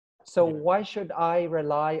old. So Yeah. why should I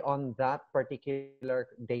rely on that particular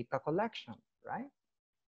data collection, right?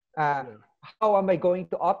 Uh, Yeah. how am I going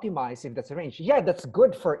to optimize if that's a range? Yeah, that's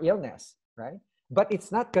good for illness, right? But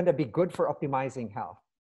it's not going to be good for optimizing health.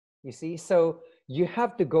 You see, so you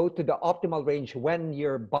have to go to the optimal range when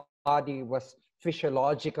your body was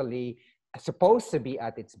physiologically supposed to be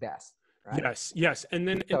at its best, right? Yes, yes.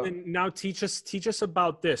 And So then now teach us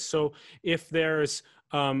about this. So if there's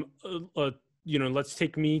let's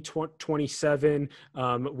take me 27.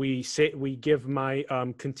 We give my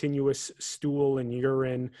continuous stool and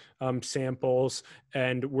urine samples,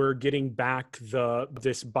 and we're getting back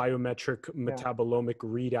this biometric yeah, metabolomic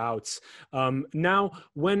readouts. Now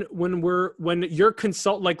when you're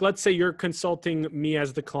like, let's say you're consulting me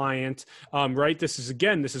as the client, right? This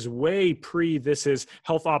is way pre, this is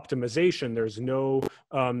health optimization. There's no,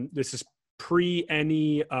 this is pre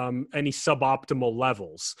any suboptimal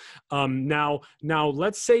levels. Now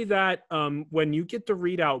let's say that when you get the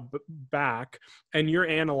readout back and you're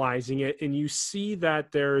analyzing it and you see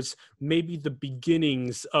that there's maybe the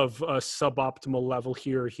beginnings of a suboptimal level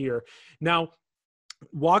here or here. Now,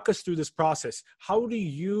 walk us through this process. How do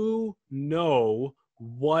you know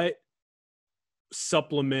what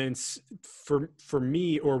supplements for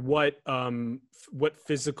me, or what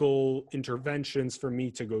physical interventions for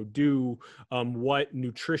me to go do, what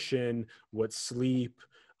nutrition, what sleep,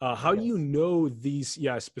 how do you yes. know these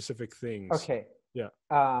specific things? Okay. Yeah.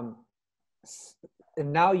 Um,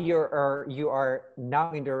 and now you are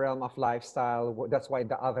now in the realm of lifestyle. That's why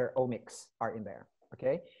the other omics are in there.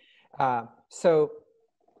 Okay. So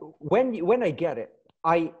when I get it,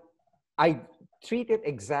 I treat it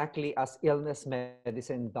exactly as illness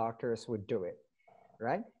medicine doctors would do it,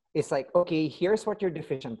 right? It's like, okay, here's what you're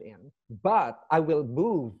deficient in, but I will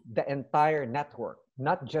move the entire network,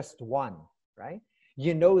 not just one, right?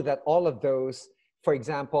 You know that all of those, for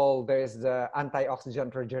example, there's the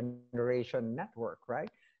antioxidant regeneration network, right?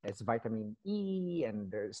 It's vitamin E, and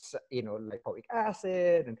there's lipoic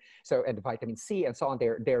acid, and vitamin C, and so on.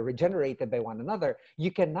 They're regenerated by one another. You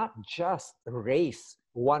cannot just raise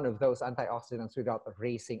one of those antioxidants without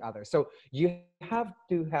raising others. So you have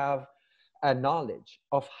to have a knowledge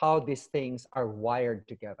of how these things are wired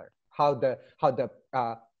together, how the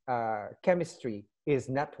chemistry is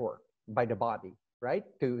networked by the body, right?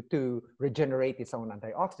 To regenerate its own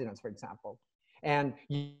antioxidants, for example. And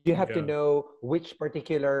you have to Yeah. know which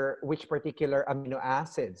particular amino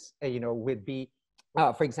acids, would be,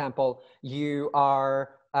 for example, you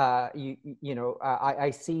are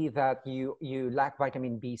I see that you lack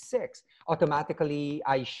vitamin B6. Automatically,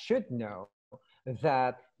 I should know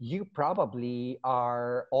that you probably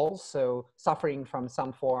are also suffering from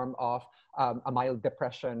some form of a mild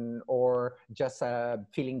depression, or just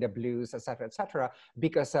feeling the blues, et cetera,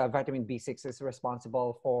 because vitamin B6 is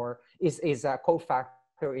responsible for, is a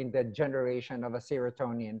cofactor in the generation of a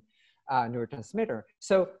serotonin neurotransmitter.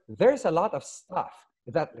 So there's a lot of stuff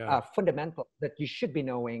that Yeah. fundamental that you should be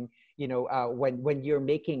knowing, when you're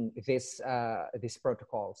making this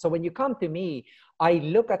protocol. So when you come to me, I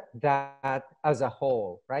look at that as a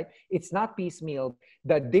whole, right? It's not piecemeal.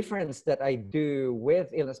 The difference that I do with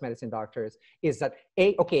illness medicine doctors is that,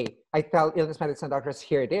 I tell illness medicine doctors,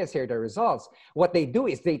 here it is, here are the results. What they do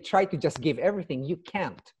is they try to just give everything. You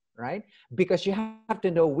can't, right? Because you have to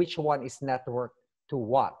know which one is networked to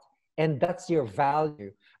what. And that's your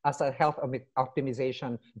value as a health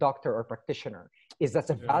optimization doctor or practitioner, is that's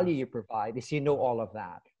a value you provide, is you know all of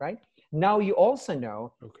that, right? Now you also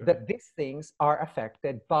know Okay. that these things are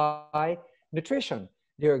affected by nutrition.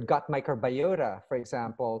 Your gut microbiota, for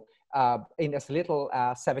example, in as little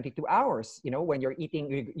as 72 hours, when you're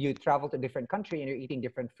eating, you travel to a different country and you're eating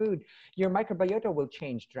different food, your microbiota will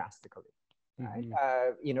change drastically, right?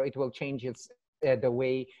 It will change its the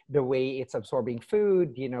way it's absorbing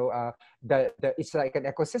food. It's like an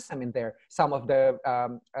ecosystem in there. Some of the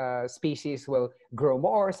species will grow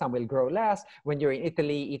more, some will grow less. When you're in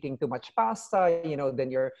Italy eating too much pasta, then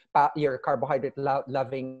your carbohydrate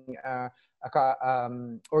loving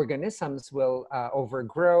organisms will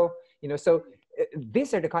overgrow. So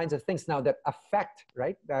these are the kinds of things now that affect,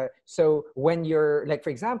 right? So when you're, like, for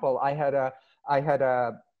example, I had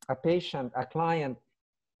a patient, a client,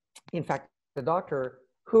 in fact, the doctor,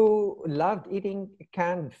 who loved eating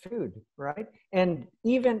canned food, right? And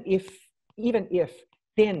even if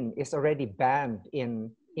tin is already banned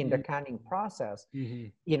in the canning process,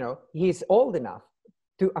 he's old enough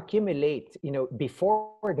to accumulate,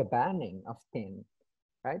 before the banning of tin,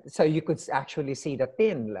 right? So you could actually see the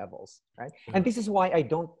tin levels, right? And this is why I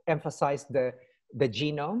don't emphasize the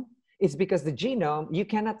genome. is because the genome, you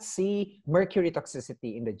cannot see mercury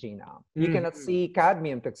toxicity in the genome. You cannot see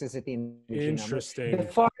cadmium toxicity in the genome. Interesting.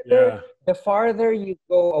 The farther you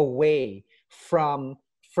go away from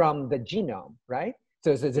the genome, right? So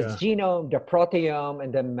it's the genome, the proteome,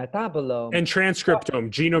 and the metabolome. And transcriptome,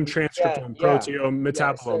 genome, transcriptome, proteome,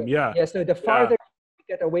 metabolome. So the farther you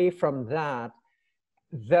get away from that,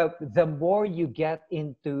 the more you get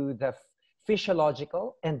into the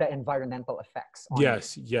physiological and the environmental effects.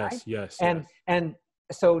 Yes. And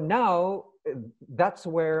so now that's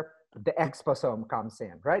where the exposome comes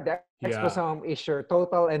in, right? The exposome is your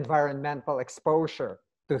total environmental exposure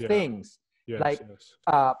to things. To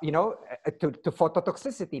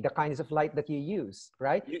phototoxicity, the kinds of light that you use,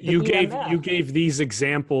 right? You gave these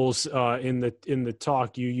examples in the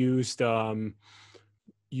talk. You used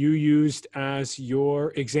as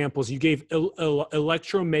your examples. You gave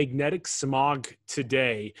electromagnetic smog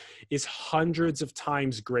today is hundreds of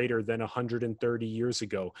times greater than 130 years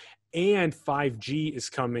ago. And 5G is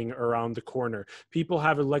coming around the corner. People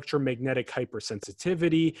have electromagnetic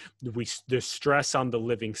hypersensitivity, the stress on the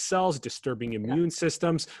living cells, disturbing immune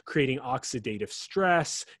systems, creating oxidative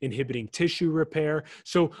stress, inhibiting tissue repair.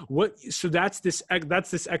 So that's this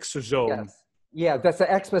exosome. Yes. Yeah, that's the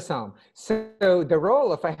exposome. So the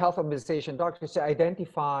role of a health optimization doctor is to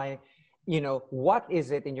identify, what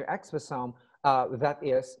is it in your exposome that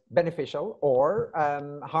is beneficial or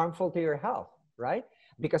harmful to your health, right?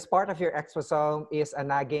 Because part of your exposome is a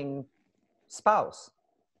nagging spouse.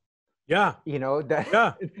 Yeah.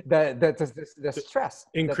 The stress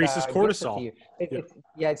increases cortisol.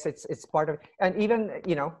 It's part of, and even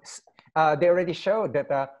they already showed that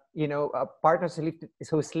partners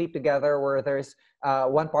who sleep together where there's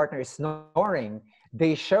one partner is snoring,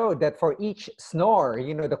 they showed that for each snore,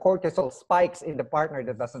 the cortisol spikes in the partner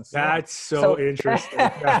that doesn't snore. That's so interesting.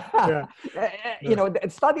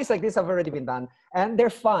 Studies like this have already been done, and they're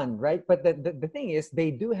fun, right? But the thing is, they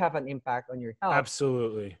do have an impact on your health.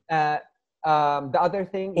 Absolutely. The other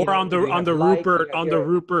thing, or on the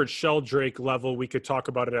Rupert Sheldrake level, we could talk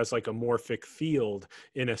about it as like a morphic field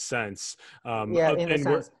in a sense.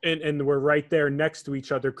 And we're right there next to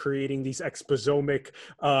each other, creating these exposomic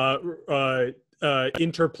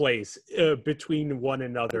interplays between one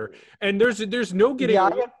another. And there's no getting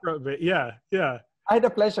away from it. Yeah. I had the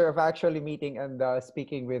pleasure of actually meeting and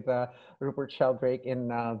speaking with Rupert Sheldrake in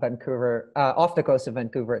Vancouver, off the coast of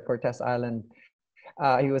Vancouver at Cortes Island.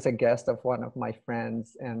 He was a guest of one of my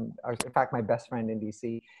friends, and in fact, my best friend in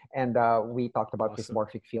DC. And we talked about this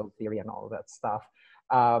morphic field theory and all that stuff.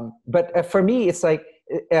 But for me, it's like,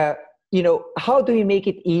 how do we make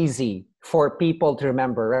it easy for people to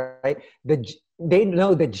remember, right? They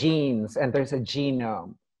know the genes and there's a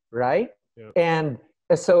genome, right? Yeah. And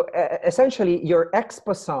so essentially your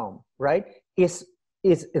exposome, right, is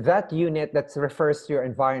that unit that refers to your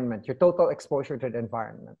environment, your total exposure to the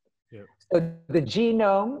environment. Yeah. So the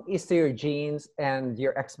genome is to your genes and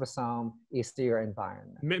your exposome is to your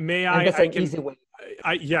environment. May and that's an easy way.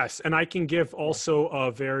 Yes, and I can give also a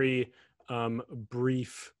very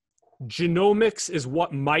brief. Genomics is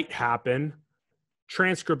what might happen.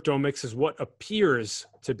 Transcriptomics is what appears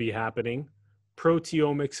to be happening.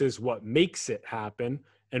 Proteomics is what makes it happen.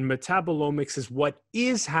 And metabolomics is what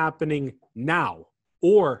is happening now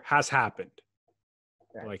or has happened.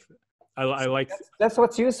 Okay. I like that's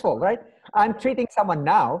what's useful, right? I'm treating someone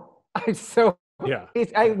now, so yeah,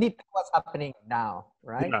 I need to know what's happening now,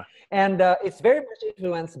 right? Yeah. And it's very much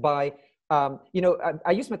influenced by, I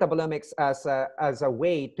use metabolomics as a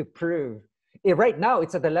way to prove. Right now,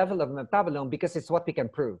 it's at the level of metabolome because it's what we can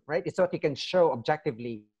prove, right? It's what we can show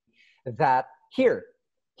objectively that here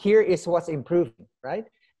is what's improving, right?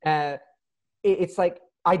 It's like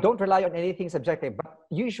I don't rely on anything subjective, but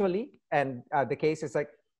usually, and the case is like,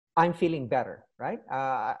 I'm feeling better, right?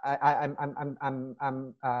 I'm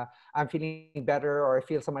feeling better, or I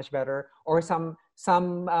feel so much better. Or some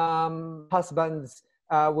husbands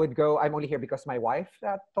would go, I'm only here because my wife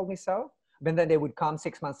told me so. But then they would come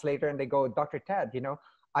 6 months later and they go, Dr. Ted,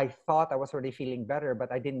 I thought I was already feeling better,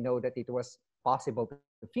 but I didn't know that it was possible to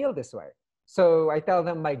feel this way. So I tell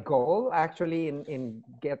them my goal actually in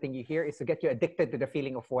getting you here is to get you addicted to the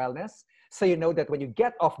feeling of wellness. So you know that when you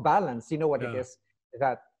get off balance, you know what it is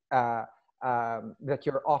that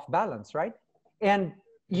you're off balance, right? And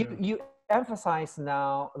you emphasize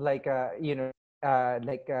now like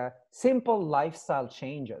simple lifestyle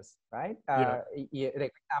changes, right? Like, for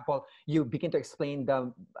example, you begin to explain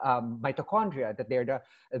the mitochondria, that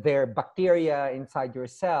they're bacteria inside your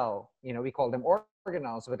cell. We call them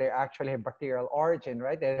organelles, but they actually have bacterial origin,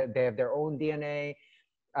 right? They have their own DNA.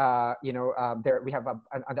 there we have on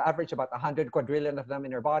average about 100 quadrillion of them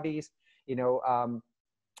in our bodies.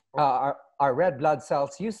 Our red blood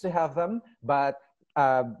cells used to have them, but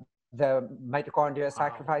the mitochondria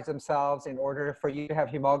sacrifice themselves in order for you to have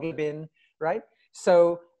hemoglobin, right?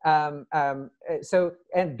 So, and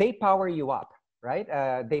they power you up, right?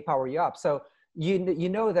 They power you up. So you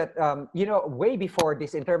know that, way before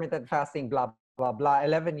this intermittent fasting, blah, blah, blah,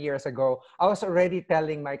 11 years ago, I was already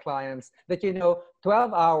telling my clients that,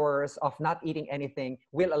 12 hours of not eating anything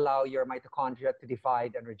will allow your mitochondria to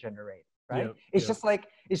divide and regenerate, right? Yeah, it's just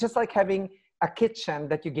like having a kitchen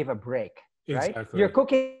that you give a break, right? Exactly. You're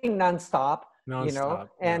cooking nonstop, Nonstop,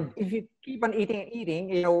 and if you keep on eating and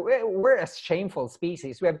eating, we're a shameful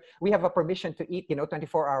species. We have a permission to eat,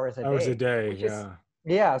 24 hours a day. Which is,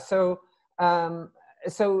 so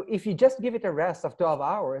so if you just give it a rest of 12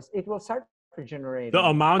 hours, it will start regenerating. The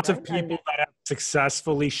amount of people that have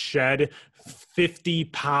successfully shed 50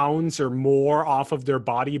 pounds or more off of their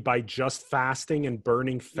body by just fasting and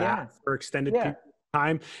burning fat for extended periods of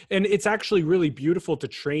time. And it's actually really beautiful to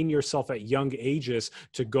train yourself at young ages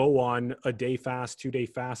to go on a day fast, 2-day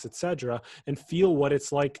fast, etc., and feel what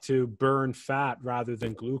it's like to burn fat rather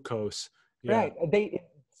than glucose. Right. They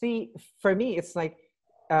see, for me, it's like,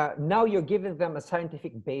 now you're giving them a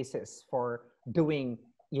scientific basis for doing,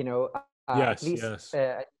 at least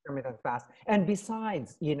intermittent fast. And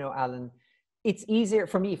besides, Alan, it's easier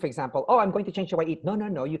for me, for example, I'm going to change the way I eat.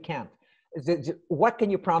 No, you can't. What can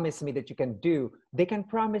you promise me that you can do? They can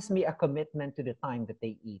promise me a commitment to the time that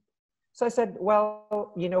they eat. So I said,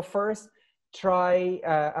 well, first try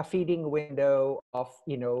a feeding window of,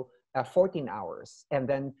 14 hours. And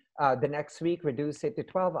then the next week, reduce it to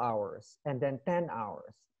 12 hours and then 10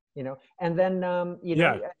 hours, and then,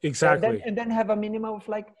 exactly. And then have a minimum of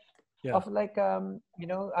 8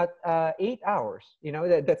 hours,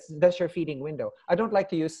 that's your feeding window. I don't like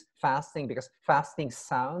to use fasting because fasting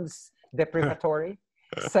sounds deprivatory.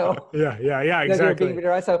 So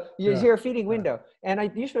exactly. So your feeding window. And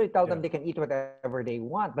I usually tell them they can eat whatever they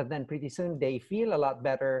want, but then pretty soon they feel a lot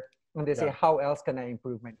better when they say, how else can I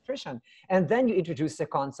improve my nutrition? And then you introduce the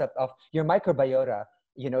concept of your microbiota,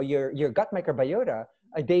 your gut microbiota.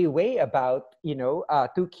 They weigh about 2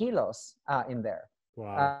 kilos in there.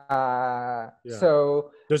 Wow.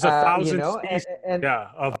 So there's 1,000 species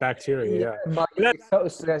of bacteria.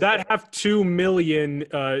 That have 2 million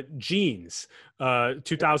genes,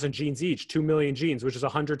 2,000 genes each, 2 million genes, which is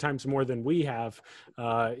 100 times more than we have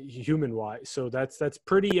human-wise. So that's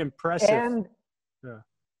pretty impressive. And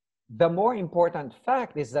the more important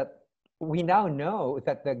fact is that we now know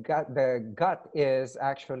that the gut is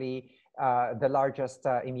actually the largest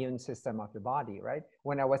immune system of the body, right?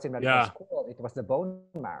 When I was in medical school, it was the bone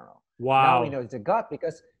marrow. Wow. Now we know it's the gut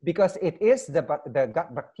because it is the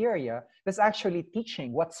gut bacteria that's actually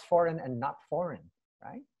teaching what's foreign and not foreign,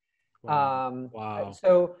 right? Wow.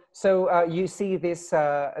 So you see this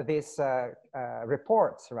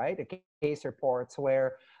reports, right? The case reports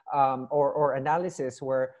where or analysis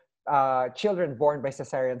where children born by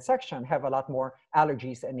cesarean section have a lot more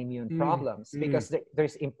allergies and immune problems because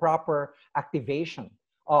there's improper activation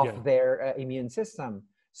of their immune system.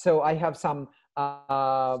 So I have some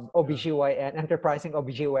OBGYN, enterprising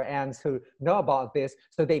OBGYNs who know about this.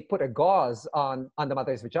 So they put a gauze on the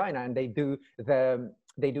mother's vagina and they do the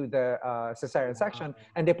cesarean section,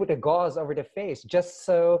 and they put a gauze over the face just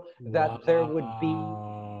so that there would be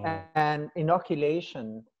an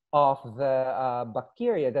inoculation of the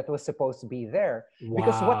bacteria that was supposed to be there.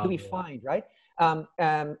 Because what do we find, right?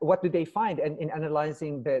 What do they find? And in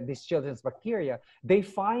analyzing these children's bacteria, they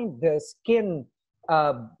find the skin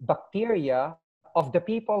bacteria of the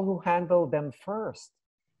people who handle them first.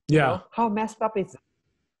 How messed up is it?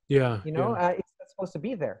 It's not supposed to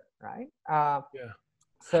be there, right?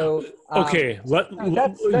 So okay, so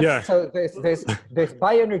there's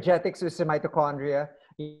bioenergetics, which is mitochondria,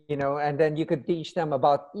 and then you could teach them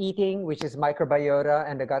about eating, which is microbiota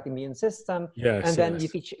and the gut immune system. And then you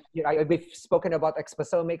teach, we've spoken about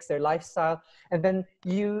exposomics, their lifestyle, and then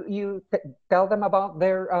you tell them about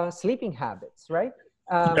their sleeping habits, right?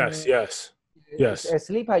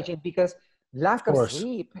 Sleep hygiene, because lack of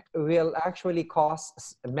sleep will actually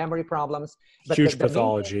cause memory problems. But huge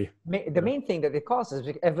pathology. The main thing that it causes,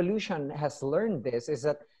 evolution has learned this, is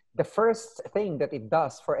that the first thing that it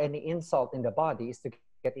does for any insult in the body is to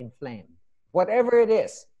get inflamed. Whatever it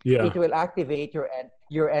is, it will activate your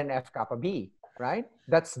NF-kappa B, right?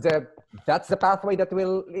 That's the pathway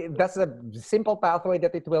that's a simple pathway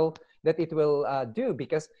that it will do,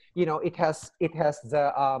 because it has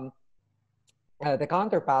the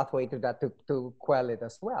counter pathway to that to quell it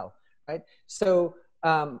as well, right? So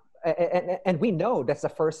and we know that's the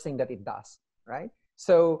first thing that it does, right?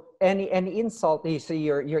 So any insult, you see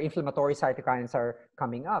your inflammatory cytokines are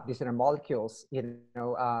coming up. These are molecules,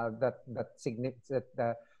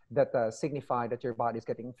 that signify that your body is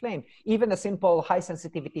getting inflamed. Even a simple high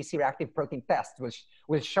sensitivity C-reactive protein test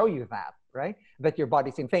will show you that, right? That your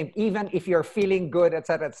body's inflamed. Even if you're feeling good, et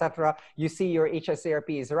cetera, you see your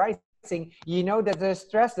hsCRP is rising, you know that there's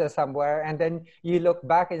stress there somewhere, and then you look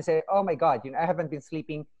back and say, oh my God, I haven't been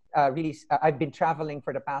sleeping I've been traveling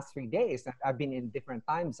for the past 3 days. I've been in different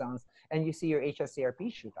time zones, and you see your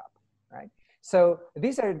hsCRP shoot up, right? So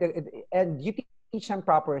these are and you teach them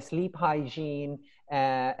proper sleep hygiene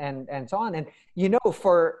and so on. And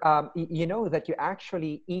that you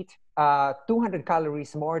actually eat 200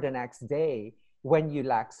 calories more the next day when you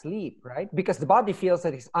lack sleep, right? Because the body feels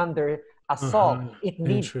that it's under assault. It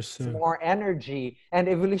needs more energy, and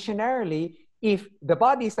evolutionarily, if the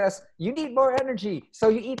body says you need more energy, so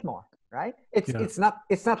you eat more, right? It's not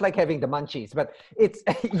like having the munchies, but it's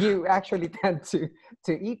you actually tend to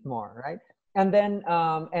eat more, right? And then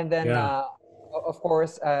of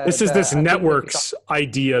course, this networks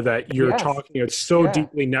idea that you're talking. It's so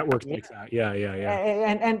deeply networked like that. Yeah.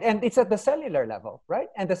 And it's at the cellular level, right?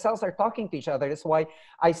 And the cells are talking to each other. That's why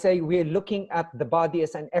I say we're looking at the body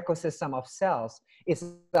as an ecosystem of cells. It's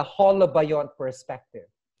a holobiont perspective,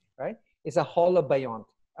 right? It's a holobiont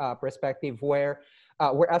perspective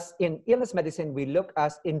whereas in illness medicine, we look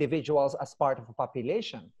as individuals as part of a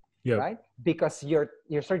population, right? Because your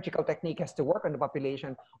surgical technique has to work on the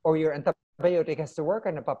population, or your antibiotic has to work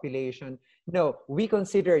on the population. No, we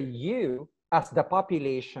consider you as the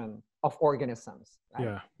population of organisms,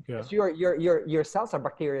 right? Yeah. So your cells are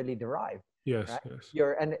bacterially derived. Yes, right?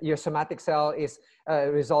 yes. Your somatic cell is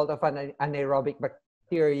a result of an anaerobic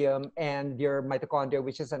bacterium, and your mitochondria,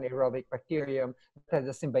 which is an aerobic bacterium, that has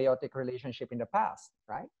a symbiotic relationship in the past,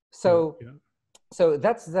 right? So, so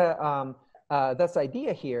that's the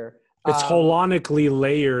idea here. It's holonically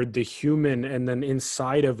layered, the human, and then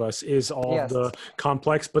inside of us is all the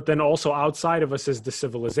complex, but then also outside of us is the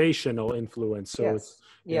civilizational influence. So it's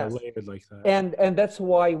layered like that. And that's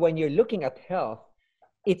why when you're looking at health,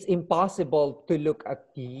 it's impossible to look at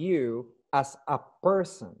you as a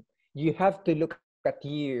person. You have to look at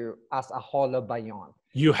you as a holobiont.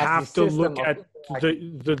 You have to look at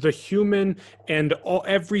the human and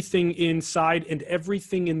everything inside and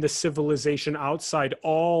everything in the civilization outside,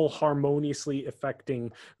 all harmoniously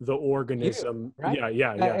affecting the organism. Right?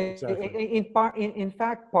 Yeah, exactly. In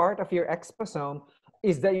fact, part of your exposome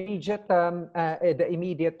is the immediate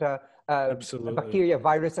bacteria,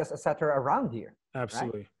 viruses, etc. around you.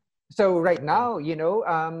 Absolutely. Right? So right now,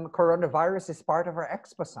 coronavirus is part of our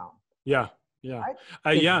exposome. Yeah. Right?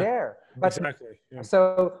 It's there. But exactly. Yeah.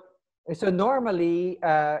 So normally,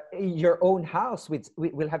 your own house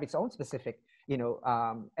will have its own specific,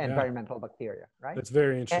 environmental bacteria, right? That's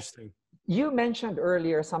very interesting. And you mentioned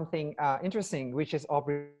earlier something interesting, which is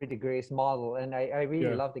Aubrey de Grey's model, and I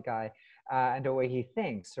really love the guy and the way he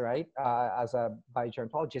thinks, right? As a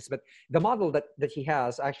biogerontologist, but the model that he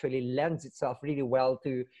has actually lends itself really well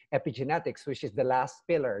to epigenetics, which is the last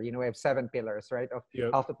pillar. We have 7 pillars, right, of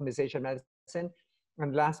health optimization medicine,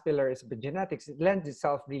 and the last pillar is epigenetics. It lends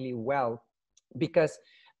itself really well because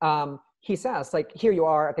he says, like, here you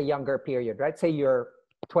are at a younger period, right? Say you're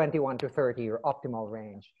 21 to 30, your optimal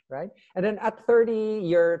range, right? And then at 30,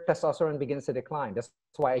 your testosterone begins to decline. That's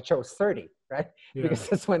why I chose 30, right? Because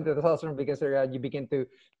that's when the testosterone begins to you begin to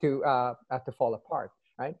fall apart,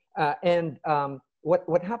 right?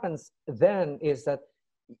 What happens then is that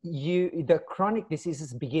the chronic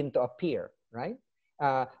diseases begin to appear, right?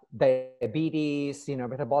 Diabetes,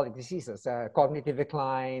 metabolic diseases, cognitive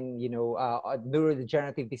decline,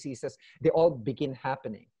 neurodegenerative diseases, they all begin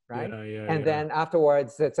happening, right? And then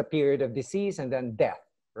afterwards, it's a period of disease and then death,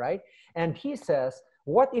 right? And he says,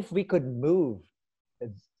 what if we could move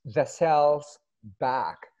the cells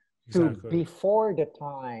back to before the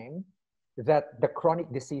time that the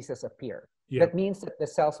chronic diseases appear? That means that the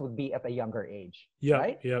cells would be at a younger age,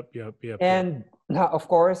 right? Yep. And now, of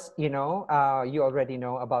course, you already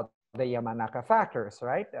know about the Yamanaka factors,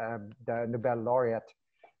 right? The Nobel laureate,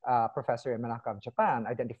 Professor Yamanaka of Japan,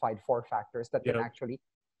 identified 4 factors that can actually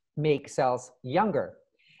make cells younger.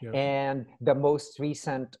 And the most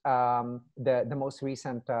recent,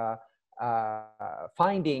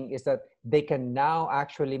 finding is that they can now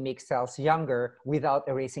actually make cells younger without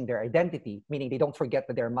erasing their identity, meaning they don't forget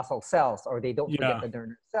that they're muscle cells or they don't forget that they're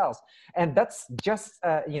nerve cells. And that's just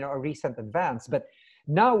a recent advance. But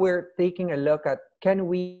now we're taking a look at,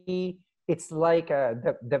 it's like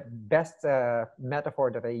the best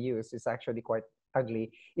metaphor that I use is actually quite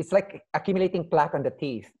ugly. It's like accumulating plaque on the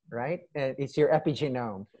teeth, right? And it's your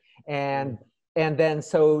epigenome, and then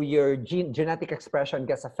so your genetic expression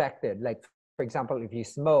gets affected. Like for example, if you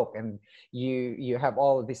smoke and you have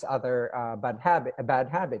all these other bad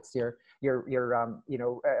habits,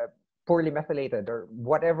 poorly methylated or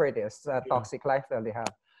whatever it is, toxic lifestyle they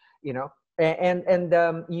have, you know,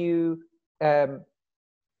 um,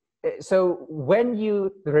 so when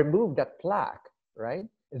you remove that plaque, right,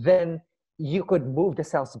 then you could move the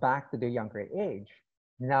cells back to the younger age.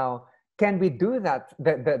 Now, can we do that?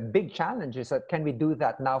 The big challenge is that can we do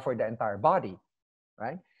that now for the entire body,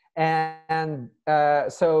 right? And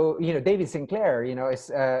so, you know, David Sinclair, you know,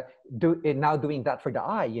 is now doing that for the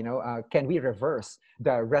eye. You know, can we reverse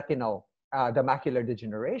the retinal, the macular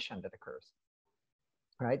degeneration that occurs,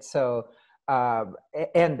 right? So,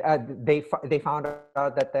 they found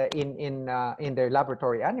out that in their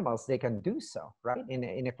laboratory animals they can do so, right,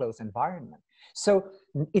 in a closed environment. So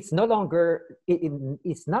it's no longer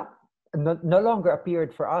it's not no longer a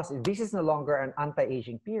period for us. This is no longer an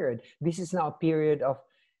anti-aging period. This is now a period of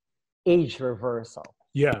age reversal.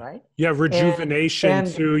 Yeah. Right. Yeah. Rejuvenation and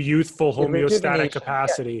to youthful homeostatic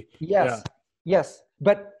capacity. Yes. Yes.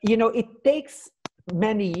 But you know, it takes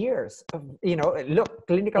many years. You know, look,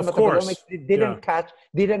 clinical metabolomics didn't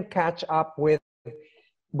catch up with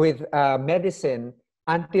medicine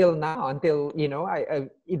until now. Until, you know,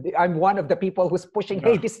 I'm one of the people who's pushing.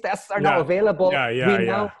 Hey, these tests are now available.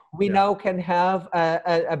 We now can have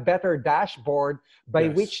a better dashboard by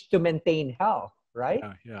which to maintain health. Right.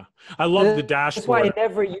 Yeah. I love the dashboard. That's why I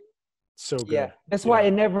never use. So good. Yeah, that's why I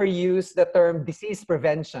never use the term disease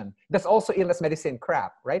prevention. That's also illness medicine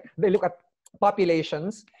crap, right? They look at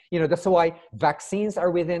populations, you know, that's why vaccines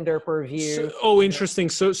are within their purview. Interesting.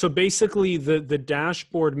 So basically the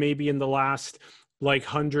dashboard maybe in the last like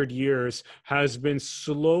 100 years has been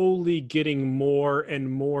slowly getting more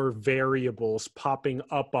and more variables popping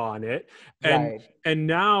up on it. And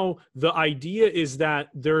now the idea is that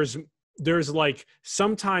there's like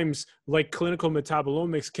sometimes like clinical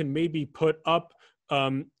metabolomics can maybe put up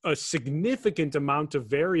a significant amount of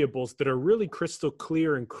variables that are really crystal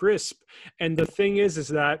clear and crisp. And the thing is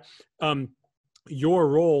that your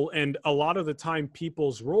role, and a lot of the time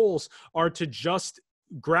people's roles, are to just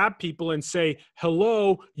grab people and say,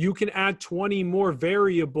 hello, you can add 20 more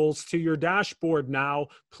variables to your dashboard now.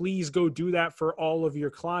 Please go do that for all of your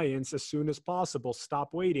clients as soon as possible.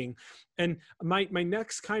 Stop waiting. And my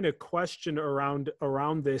next kind of question around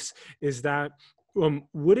this is that,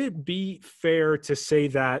 would it be fair to say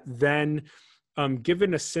that then,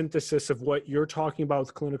 given a synthesis of what you're talking about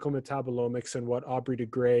with clinical metabolomics and what Aubrey de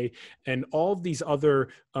Grey and all of these other,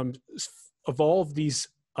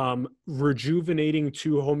 rejuvenating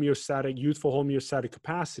to youthful homeostatic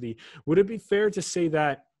capacity, would it be fair to say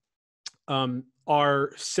that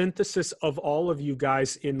our synthesis of all of you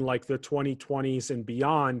guys in like the 2020s and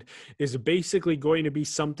beyond is basically going to be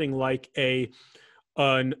something like an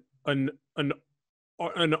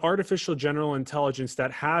artificial general intelligence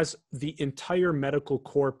that has the entire medical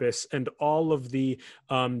corpus and all of the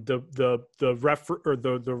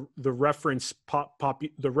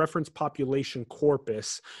reference population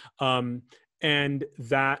corpus, and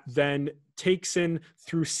that then takes in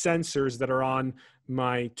through sensors that are on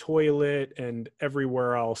my toilet and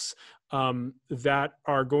everywhere else, that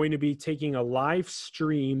are going to be taking a live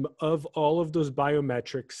stream of all of those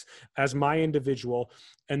biometrics as my individual,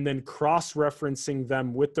 and then cross-referencing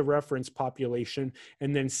them with the reference population,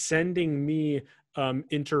 and then sending me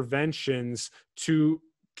interventions to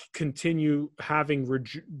continue having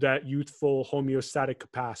that youthful homeostatic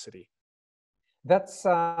capacity. That's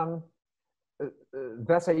a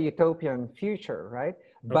utopian future, right?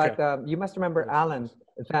 But you must remember, Alan,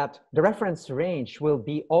 that the reference range will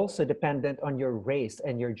be also dependent on your race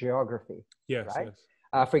and your geography. Yes. Right.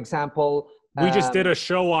 Yes. For example, we just did a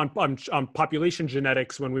show on population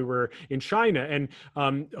genetics when we were in China, and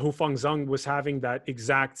Hufang Zheng was having that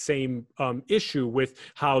exact same issue with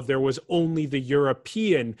how there was only the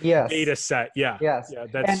European data set. Yeah. Yes. Yeah,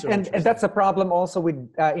 that's and that's a problem also with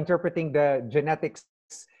interpreting the genetics,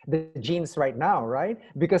 the genes right now, right?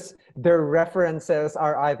 Because their references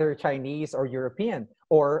are either Chinese or European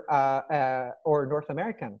or North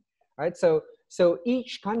American, right? So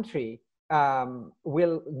each country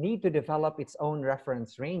will need to develop its own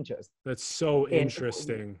reference ranges. That's so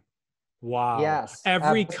interesting. Wow. Yes.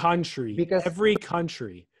 Every country.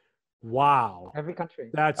 Wow. Every country.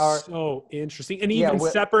 That's so interesting. And even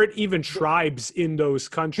separate, even tribes in those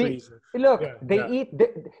countries. Look,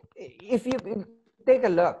 take a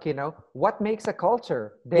look, what makes a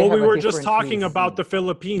culture? They Well, have we a were just different talking about cuisine. the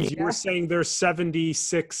Philippines. You Yeah. were saying there's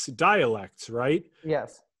 76 dialects, right?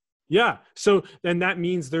 Yes. Yeah. So then that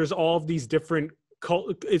means there's all of these different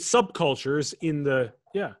it's subcultures in the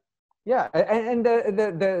Yeah, and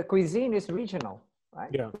the cuisine is regional,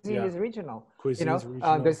 right? yeah, Cuisine yeah. is regional. Cuisine's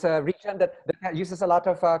regional. There's a region that uses a lot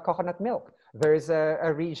of coconut milk. There's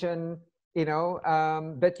a region,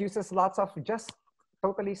 that uses lots of just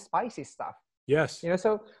totally spicy stuff. Yes.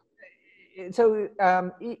 So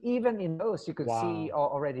even in those, you could see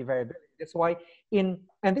Wow. already variability. That's why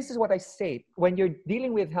and this is what I say, when you're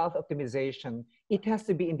dealing with health optimization, it has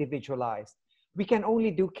to be individualized. We can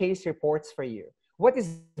only do case reports for you. What is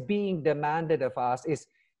being demanded of us is,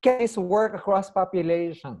 can this work across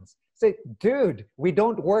populations? Say, dude, we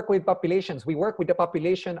don't work with populations. We work with the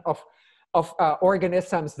population of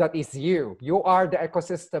organisms that is you. You are the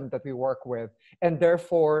ecosystem that we work with. And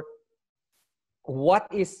therefore, what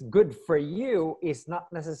is good for you is not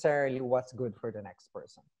necessarily what's good for the next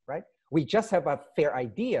person, right? We just have a fair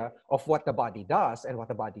idea of what the body does and what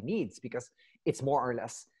the body needs, because it's more or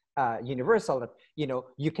less universal that,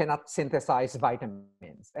 you cannot synthesize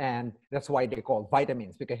vitamins. And that's why they call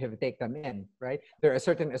vitamins, because if you take them in, right, there are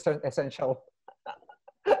certain essential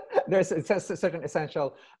there's certain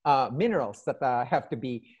essential minerals that have to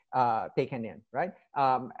be taken in, right?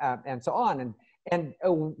 And so on. And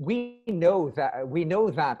we know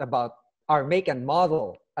that about our make and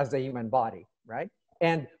model as the human body, right?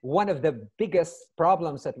 And one of the biggest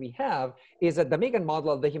problems that we have is that the make and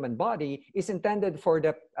model of the human body is intended for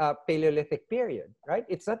the Paleolithic period, right?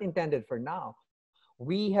 It's not intended for now.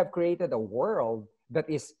 We have created a world that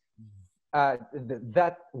is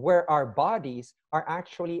that where our bodies are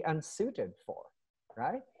actually unsuited for,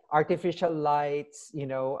 right? Artificial lights,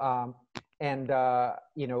 and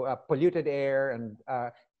polluted air, and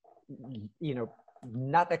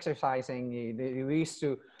not exercising. We used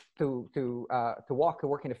to walk, to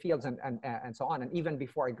work in the fields, and so on. And even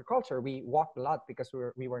before agriculture, we walked a lot because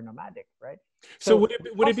we were nomadic, right? So would it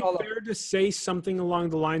be fair to say something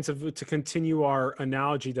along the lines of, to continue our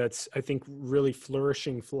analogy that's, I think, really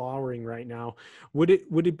flowering right now? Would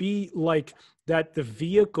it be like that the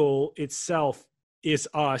vehicle itself is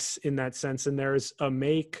us in that sense, and there's a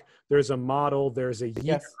make, there's a model, there's a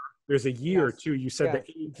year, Yes. there's a year Yes. too. You said Yes.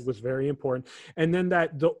 the age was very important, and then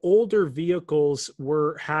that the older vehicles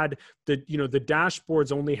had the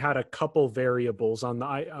dashboards only had a couple variables on the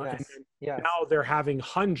Yes. and Yes. now they're having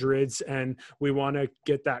hundreds, and we want to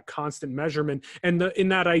get that constant measurement. And in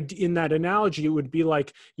that analogy, it would be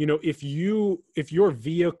like, if your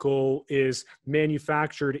vehicle is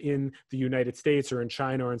manufactured in the United States or in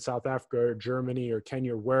China or in South Africa or Germany or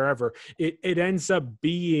Kenya or wherever, it ends up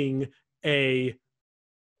being a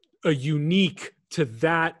unique to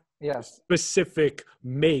that Yes. specific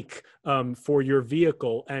make for your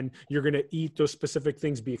vehicle, and you're going to eat those specific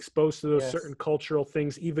things, be exposed to those Yes. certain cultural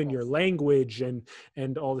things, even your language and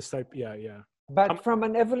all this type. Yeah. But from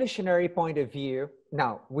an evolutionary point of view,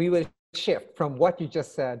 now we will shift from what you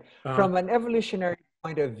just said. From an evolutionary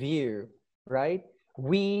point of view, right?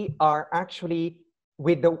 We are actually,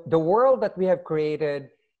 with the world that we have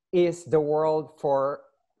created is the world for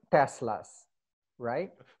Teslas,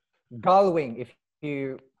 right? Gullwing, if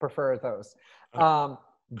you prefer those.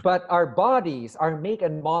 But our bodies, our make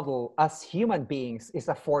and model as human beings is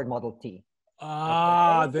a Ford Model T.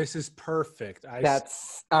 This is perfect.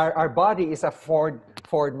 That's our body is a Ford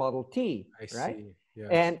Model T, right? See.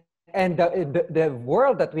 Yes. And the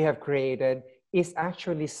world that we have created is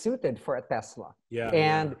actually suited for a Tesla.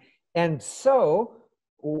 And so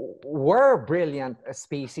we're a brilliant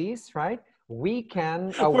species, right? We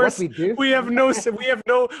can what we do. We have no.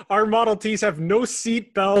 Our Model Ts have no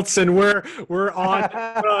seat belts, and we're on.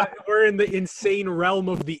 We're in the insane realm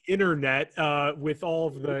of the internet with all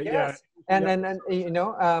of the Yes. And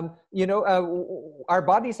our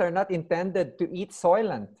bodies are not intended to eat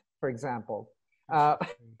Soylent, for example.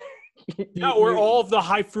 Or all of the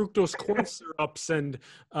high fructose corn syrups and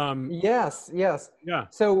yes. Yeah.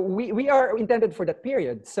 So we are intended for that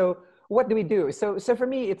period. So what do we do? So for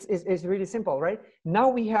me, it's really simple, right? Now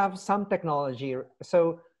we have some technology.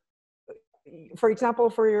 So, for example,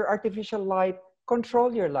 for your artificial light,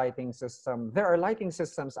 control your lighting system. There are lighting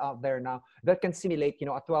systems out there now that can simulate, a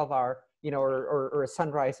 12-hour, or a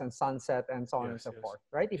sunrise and sunset and so on and so forth,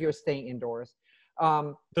 right? If you're staying indoors.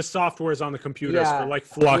 The softwares on the computers for like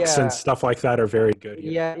Flux and stuff like that are very good.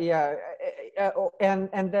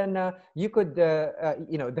 And then you could,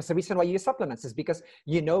 there's a reason why you use supplements is because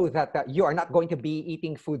you know that you are not going to be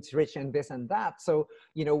eating foods rich in this and that. So,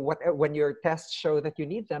 when your tests show that you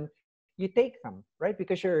need them, you take them, right?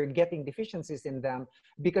 Because you're getting deficiencies in them,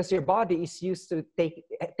 because your body is used to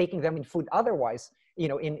taking them in food otherwise, in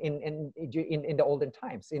the olden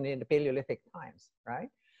times, in the Paleolithic times, right?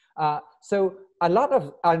 So a lot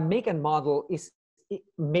of our make and model is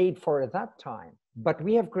made for that time, but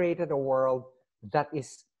we have created a world that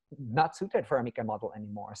is not suited for a make and model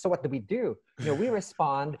anymore. So what do? We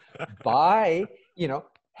respond by,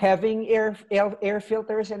 having air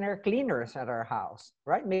filters and air cleaners at our house,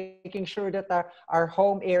 right? Making sure that our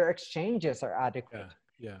home air exchanges are adequate,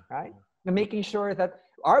 right? And making sure that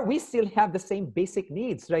we still have the same basic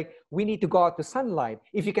needs. Like we need to go out to sunlight.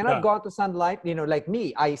 If you cannot go out to sunlight, like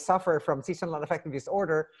me, I suffer from seasonal affective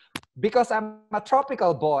disorder because I'm a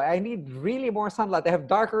tropical boy. I need really more sunlight. I have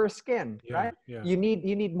darker skin, right? You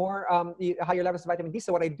need more higher levels of vitamin D.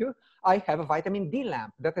 So what I do, I have a vitamin D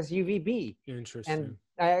lamp that is UVB. Interesting. And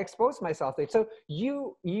I expose myself to it. So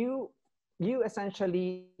you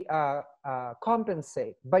essentially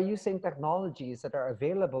compensate by using technologies that are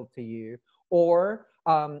available to you, or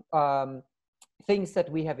things that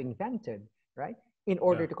we have invented, right? In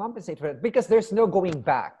order to compensate for it, because there's no going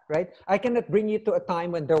back, right? I cannot bring you to a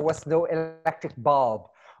time when there was no electric bulb,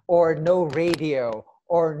 or no radio,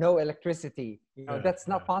 or no electricity. That's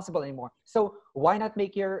not possible anymore. So why not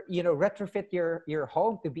make retrofit your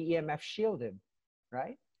home to be EMF shielded,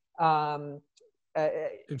 right?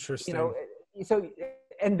 Interesting. So,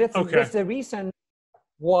 and that's the reason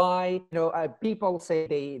why people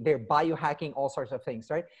say they're biohacking all sorts of things,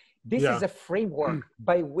 right? This is a framework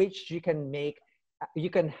by which you can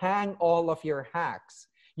hang all of your hacks.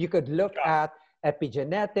 You could look at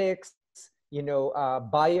epigenetics,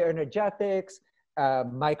 bioenergetics,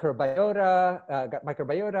 microbiota,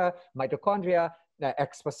 mitochondria,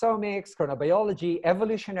 exposomics, chronobiology,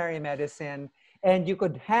 evolutionary medicine, and you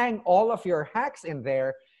could hang all of your hacks in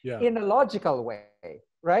there in a logical way,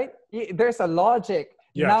 right? There's a logic.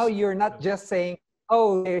 Now you're not just saying,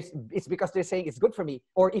 oh, it's because they're saying it's good for me.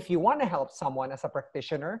 Or if you want to help someone as a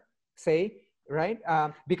practitioner, say, right?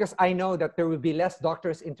 Because I know that there will be less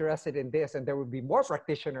doctors interested in this, and there will be more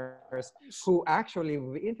practitioners who actually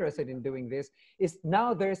will be interested in doing this. Is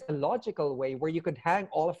now there's a logical way where you could hang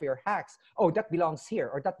all of your hacks. Oh, that belongs here,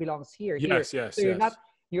 or that belongs here. So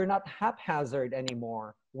you're not haphazard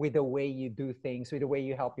anymore with the way you do things, with the way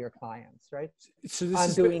you help your clients, right? So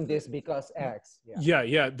I'm doing this because X.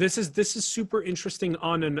 This is super interesting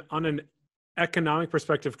on an economic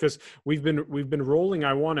perspective, because we've been rolling.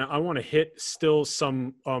 I want to hit still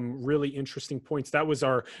some really interesting points. That was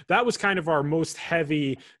kind of our most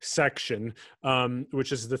heavy section,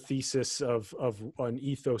 which is the thesis of an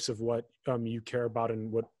ethos of what you care about, and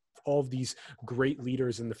what all of these great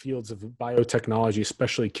leaders in the fields of biotechnology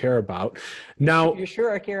especially care about. Now, you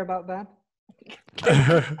sure I care about that?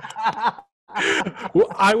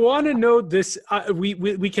 Well, I want to know this.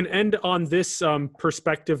 We can end on this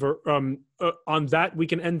perspective, or on that. We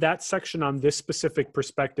can end that section on this specific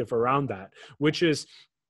perspective around that, which is,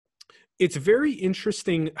 it's very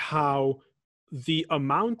interesting how the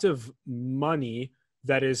amount of money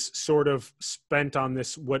that is sort of spent on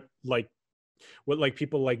this, what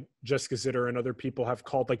people like Jessica Zitter and other people have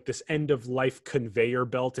called like this end of life conveyor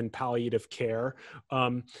belt in palliative care.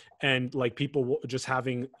 And like people just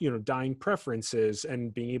having, dying preferences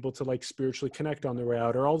and being able to like spiritually connect on their way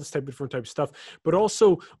out, or all this different type of stuff, but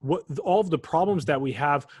also all of the problems that we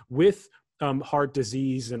have with heart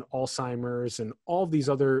disease and Alzheimer's and all these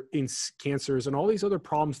other cancers and all these other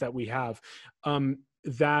problems that we have,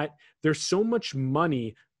 that there's so much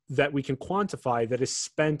money that we can quantify that is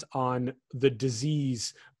spent on the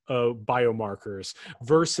disease biomarkers,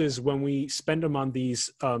 versus when we spend them on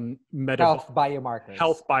these health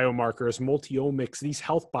biomarkers, multi-omics, these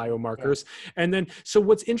health biomarkers. And then, so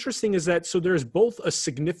what's interesting is that, so there's both a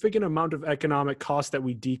significant amount of economic cost that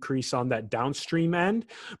we decrease on that downstream end,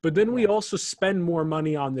 but then we also spend more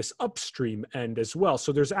money on this upstream end as well.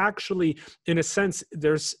 So there's actually, in a sense,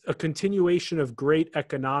 there's a continuation of great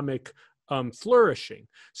economic flourishing.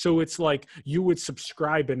 So it's like you would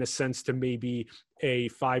subscribe in a sense to maybe a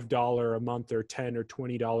 $5 a month or $10 or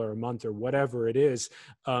 $20 a month or whatever it is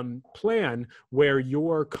plan, where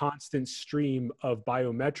your constant stream of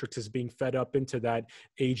biometrics is being fed up into that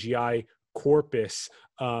AGI corpus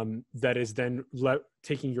that is then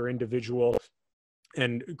taking your individual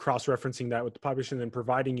and cross-referencing that with the population and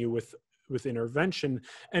providing you with intervention.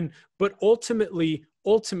 But ultimately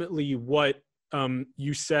what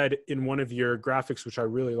you said in one of your graphics, which I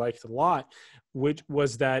really liked a lot, which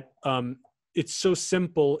was that it's so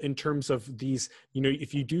simple in terms of these,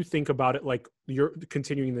 if you do think about it, like you're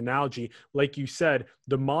continuing the analogy, like you said,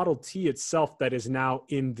 the Model T itself that is now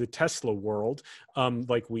in the Tesla world,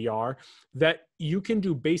 like we are, that you can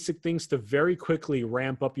do basic things to very quickly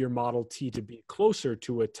ramp up your Model T to be closer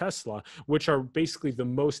to a Tesla, which are basically the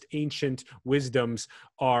most ancient wisdoms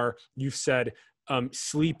are, you've said,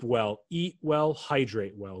 sleep well, eat well,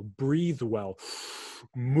 hydrate well, breathe well,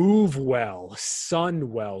 move well,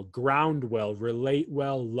 sun well, ground well, relate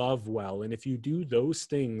well, love well. And if you do those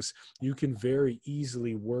things, you can very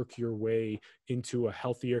easily work your way into a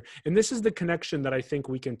healthier. And this is the connection that I think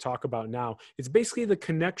we can talk about now. It's basically the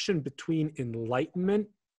connection between enlightenment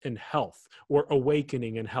and health, or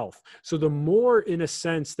awakening and health. So the more, in a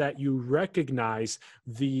sense, that you recognize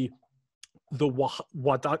the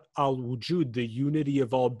wadat al-wujud, the unity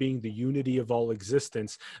of all being, the unity of all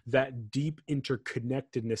existence, that deep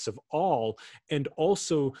interconnectedness of all, and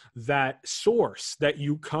also that source that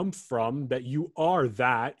you come from, that you are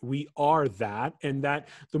that, we are that, and that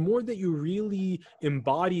the more that you really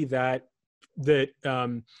embody that the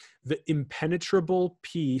impenetrable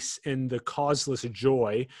peace and the causeless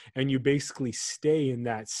joy, and you basically stay in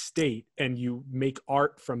that state and you make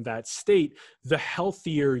art from that state, the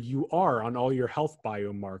healthier you are on all your health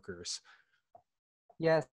biomarkers.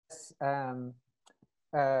 Yes. You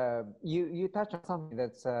touched on something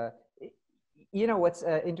that's, what's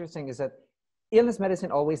interesting is that illness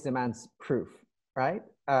medicine always demands proof, right?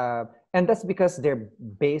 And that's because they're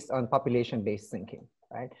based on population-based thinking,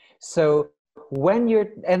 right? So when you're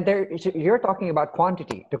talking about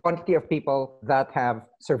quantity, the quantity of people that have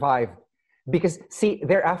survived, because see,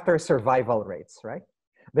 they're after survival rates, right?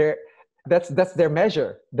 That's their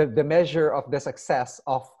measure. The measure of the success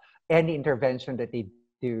of any intervention that they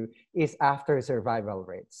do is after survival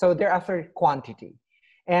rates. So they're after quantity.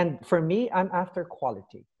 And for me, I'm after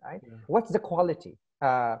quality, right? Yeah. What's the quality?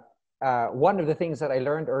 One of the things that I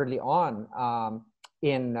learned early on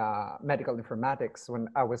in medical informatics when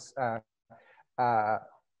I was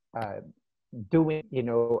doing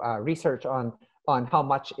research on how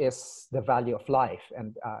much is the value of life,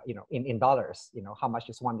 and in dollars, how much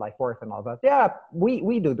is one life worth and all that. Yeah,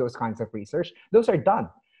 we do those kinds of research. Those are done,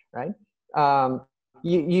 right?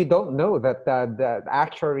 You don't know that the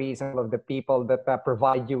actuaries and all of the people that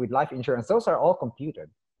provide you with life insurance, those are all computed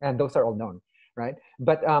and those are all known, right?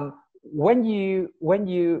 But when you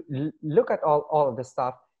look at all of this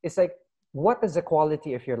stuff, it's like, what is the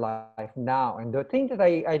quality of your life now? And the thing that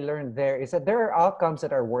I learned there is that there are outcomes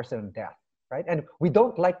that are worse than death, right? And we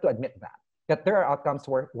don't like to admit that there are outcomes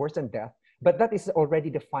worse than death, but that is already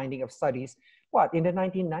the finding of studies, in the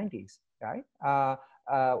 1990s, right?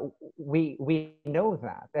 We know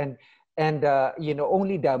that. And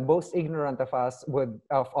only the most ignorant of us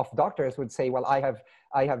of doctors would say, well, I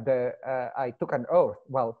took an oath.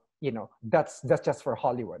 Well, that's just for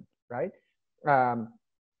Hollywood, right?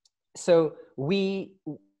 So we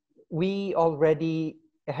already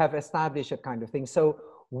have established that kind of thing. So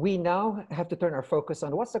we now have to turn our focus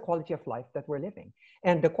on what's the quality of life that we're living.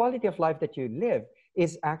 And the quality of life that you live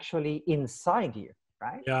is actually inside you,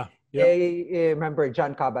 right? Yeah. Remember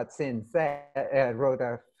Jon Kabat-Zinn wrote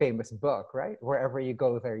a famous book, right? Wherever you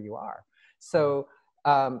go, there you are. So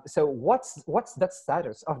what's that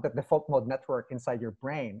status of the default mode network inside your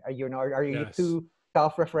brain? Are you Yes. too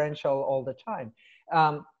self-referential all the time?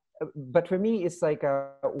 But for me, it's like,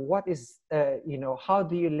 what is, how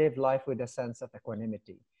do you live life with a sense of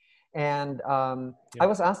equanimity? And I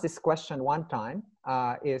was asked this question one time,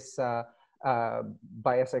 by a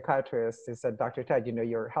psychiatrist. He said, Dr. Ted,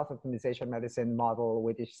 your health optimization medicine model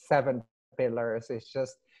with its 7 pillars is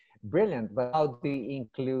just brilliant, but how do you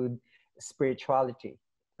include spirituality,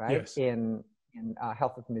 right? Yes. In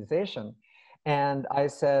health optimization? And I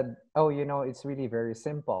said, it's really very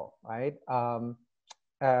simple, right?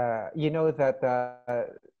 That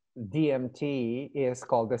DMT is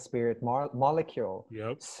called the spirit molecule.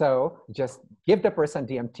 Yep. So just give the person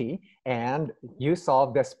DMT and you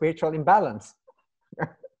solve the spiritual imbalance.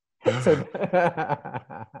 So,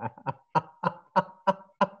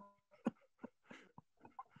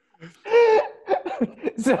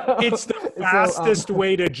 it's the fastest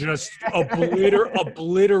way to just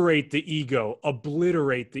obliterate the ego,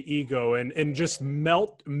 and just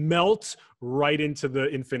melt right into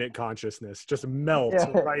the infinite consciousness, just melt Yeah.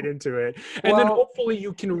 right into it. And then Well- hopefully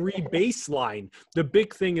you can re-baseline. The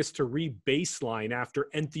big thing is to re-baseline after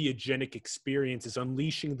entheogenic experiences,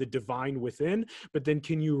 unleashing the divine within, but then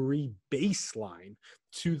can you re-baseline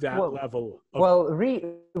to that Well- level of Well,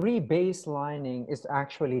 re-baselining is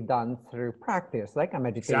actually done through practice, like a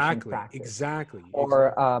meditation practice. exactly.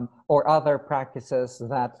 Or other practices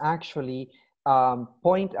that actually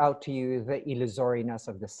point out to you the illusoriness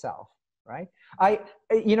of the self, right?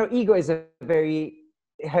 Ego is a very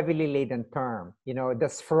heavily laden term.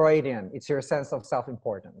 That's Freudian. It's your sense of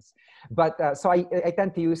self-importance. But so I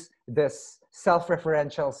tend to use this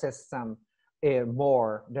self-referential system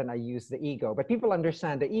more than I use the ego. But people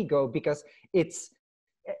understand the ego because it's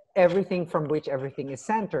everything from which everything is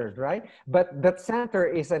centered, right? But that center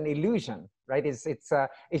is an illusion, right? It's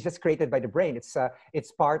just created by the brain.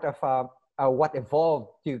 It's part of what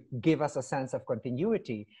evolved to give us a sense of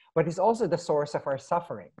continuity, but it's also the source of our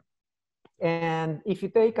suffering. And if you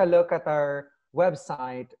take a look at our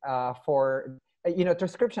website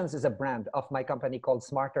Transcriptions is a brand of my company called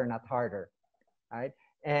Smarter Not Harder, right?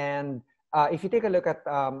 And if you take a look at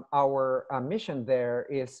our mission, there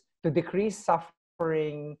is to decrease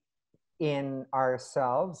suffering in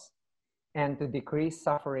ourselves and to decrease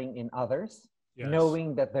suffering in others, Yes.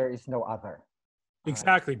 knowing that there is no other.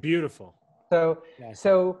 Exactly. Beautiful. So, Yes.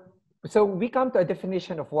 so we come to a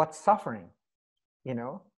definition of what's suffering.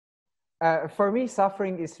 For me,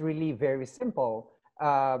 suffering is really very simple.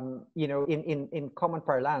 In common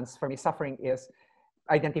parlance, for me, suffering is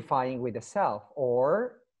identifying with the self,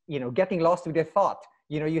 or getting lost with the thought.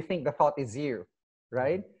 You think the thought is you,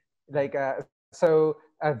 right? Like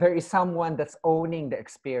there is someone that's owning the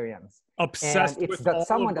experience. Obsessed And it's with that all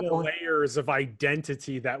someone of that the owns layers of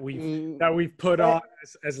identity that we've put Yeah. on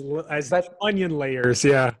as But- onion layers,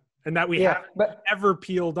 yeah, and that we Yeah, haven't but ever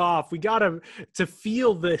peeled off. We gotta to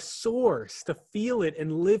feel the source, to feel it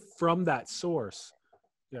and live from that source.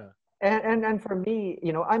 Yeah. and for me,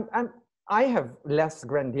 I have less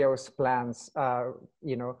grandiose plans. I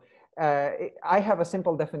have a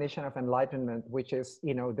simple definition of enlightenment, which is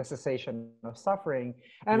the cessation of suffering.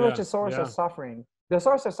 And what's the source of suffering? The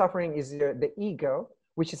source of suffering is the ego,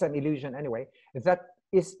 which is an illusion anyway, that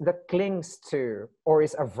clings to or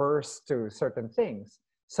is averse to certain things.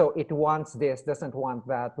 So it wants this, doesn't want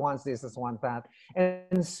that, wants this, doesn't want that.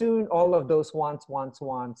 And soon all of those wants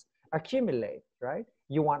accumulate, right?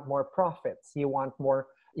 You want more profits, you want more,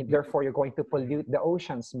 therefore you're going to pollute the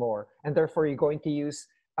oceans more, and therefore you're going to use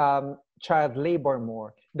child labor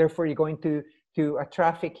more, therefore you're going to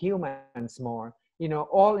traffic humans more,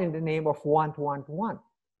 all in the name of want,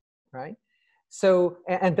 right? So,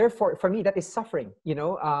 and therefore for me that is suffering.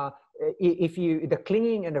 The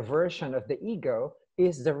clinging and aversion of the ego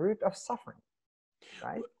is the root of suffering,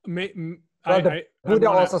 right? Buddha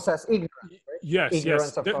also says ignorance. Yes,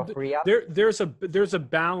 ignorance yes. of reality. There's a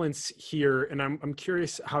balance here, and I'm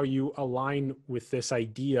curious how you align with this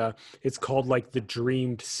idea. It's called like the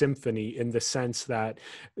dreamed symphony, in the sense that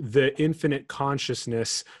the infinite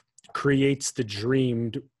consciousness creates the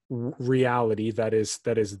dreamed reality that is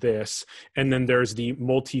this, and then there's the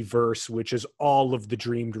multiverse, which is all of the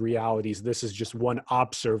dreamed realities. This is just one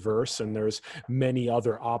observerse, and there's many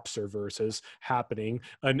other observerses happening,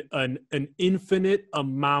 an infinite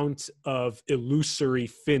amount of illusory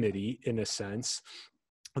finity, in a sense,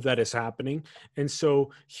 that is happening. And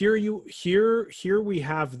so here we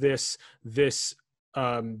have this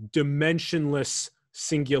dimensionless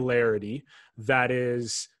singularity that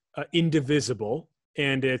is indivisible,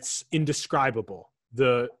 and it's indescribable.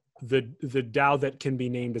 The Tao that can be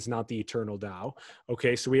named is not the eternal Tao.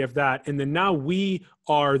 Okay, so we have that, and then now we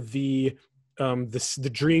are the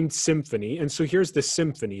dreamed symphony. And so here's the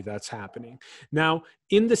symphony that's happening now.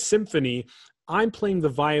 In the symphony, I'm playing the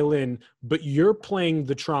violin, but you're playing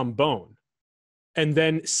the trombone, and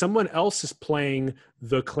then someone else is playing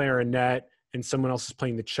the clarinet, and someone else is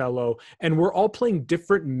playing the cello, and we're all playing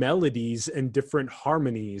different melodies and different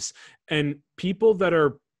harmonies. And people that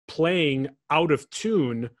are playing out of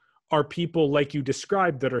tune are people like you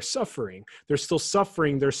described that are suffering. They're still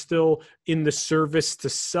suffering. They're still in the service to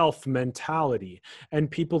self mentality.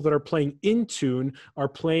 And people that are playing in tune are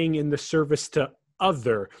playing in the service to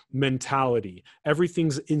other mentality.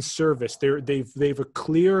 Everything's in service. They've a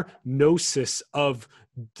clear gnosis of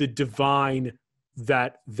the divine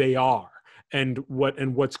that they are, and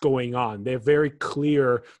what's going on. They're very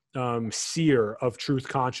clear seer of truth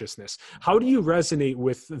consciousness. How do you resonate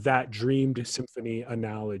with that dreamed symphony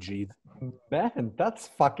analogy? Man, that's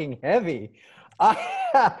fucking heavy.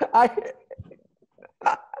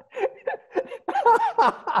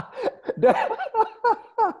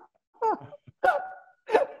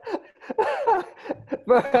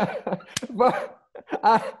 but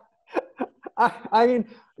I, I mean,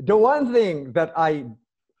 the one thing that I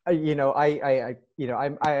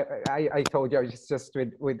told you I was just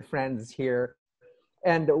with friends here,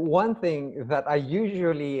 and one thing that I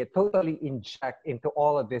usually totally inject into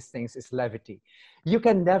all of these things is levity. You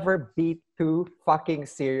can never be too fucking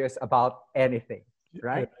serious about anything,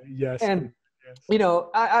 right? Yes. And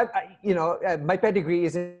Yes. my pedigree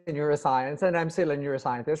is in neuroscience, and I'm still a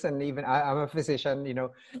neuroscientist, and even I'm a physician.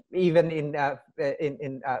 Even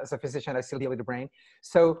as a physician, I still deal with the brain.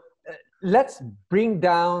 So let's bring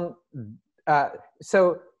down.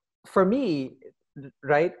 So for me,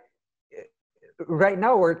 right, right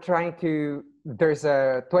now we're trying to. There's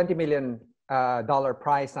a $20 million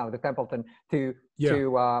prize now, the Templeton, to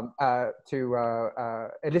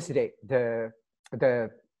elucidate the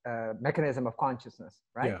mechanism of consciousness,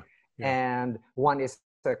 right? And one is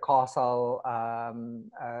the causal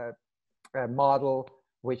model,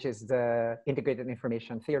 which is the integrated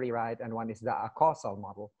information theory, right? And one is the causal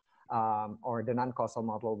model, or the non-causal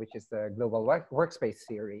model, which is the global workspace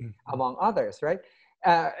theory, among others, right?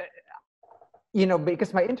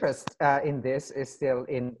 Because my interest in this is still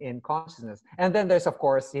in consciousness. And then there's, of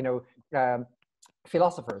course,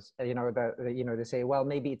 philosophers, they say, well,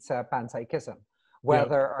 maybe it's panpsychism.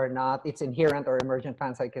 Whether or not it's inherent or emergent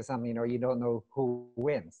panpsychism, you don't know who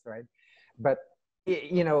wins, right? But,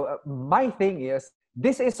 my thing is,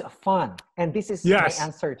 this is fun. And this is my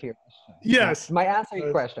answer to your question. Yes. My answer to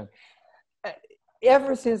your question.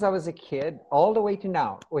 Ever since I was a kid, all the way to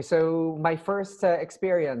now. So my first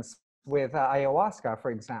experience with ayahuasca,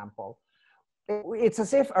 for example, it's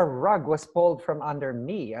as if a rug was pulled from under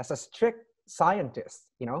me as a strict scientist,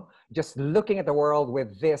 just looking at the world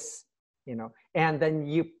with this, and then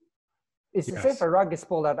it's as if a rug is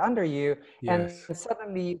pulled out under you, and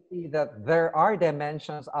suddenly you see that there are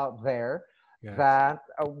dimensions out there that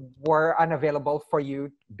were unavailable for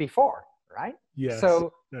you before, right?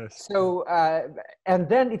 So and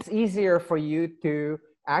then it's easier for you to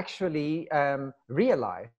actually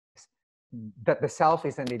realize that the self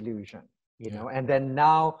is an illusion, and then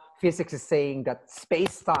now physics is saying that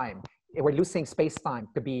space-time, we're losing space-time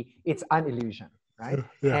it's an illusion, right?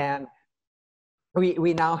 And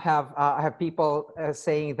we now have people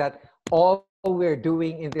saying that all we're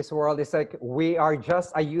doing in this world is like we are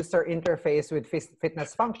just a user interface with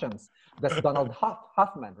fitness functions. That's Donald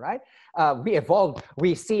Hoffman, right? We evolved.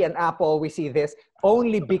 We see an apple. We see this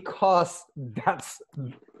only because that's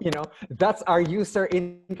our user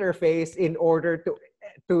interface in order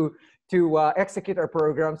to execute our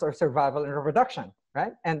programs or survival and reproduction,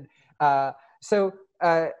 right? And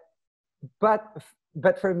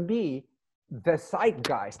but for me, the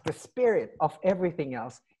zeitgeist, the spirit of everything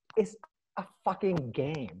else is a fucking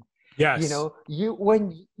game. Yes.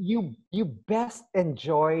 When you best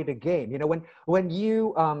enjoy the game, when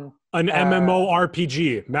you an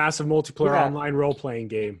MMORPG, massive multiplayer online role-playing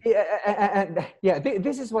game.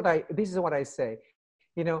 This is what I say.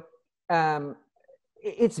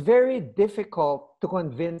 It's very difficult to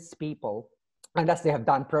convince people, unless they have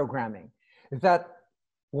done programming, that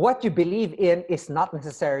what you believe in is not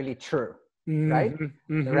necessarily true. Right?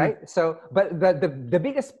 Right? So, but the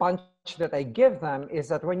biggest punch that I give them is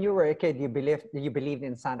that when you were a kid, you believed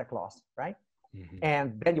in Santa Claus, right?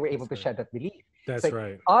 And then you were able to shed that belief. That's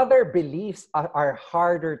right. Other beliefs are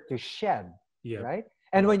harder to shed, right?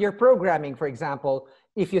 And when you're programming, for example,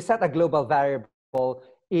 if you set a global variable,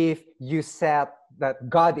 if you set that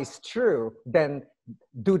God is true, then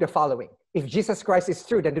do the following. If Jesus Christ is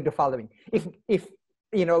true, then do the following. If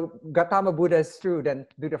Gautama Buddha is true, then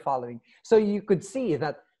do the following. So you could see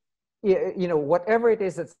that, whatever it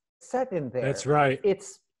is that's set in there. That's right.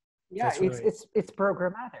 It's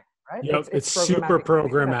programmatic, right? Yep, it's super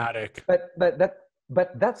programmatic.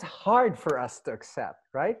 But that's hard for us to accept,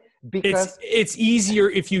 right? Because it's easier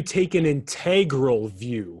if you take an integral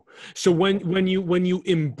view. So when you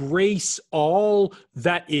embrace all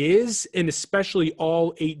that is, and especially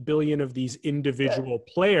all 8 billion of these individual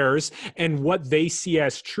players and what they see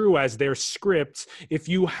as true as their scripts, if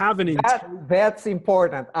you have that's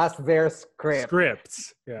important, as their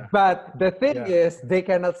scripts. Yeah. But the thing is, they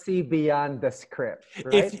cannot see beyond the script,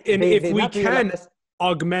 right? If we can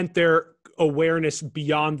augment their awareness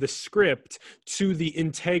beyond the script to the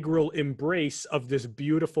integral embrace of this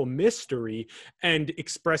beautiful mystery and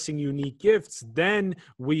expressing unique gifts, then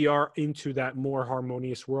we are into that more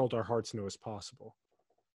harmonious world our hearts know is possible.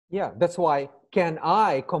 Yeah, that's why can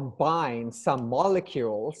I combine some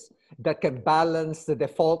molecules that can balance the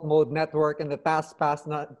default mode network and the task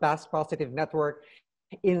positive network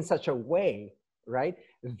in such a way, right,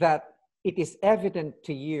 that it is evident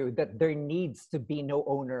to you that there needs to be no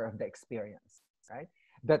owner of the experience, right?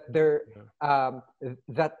 That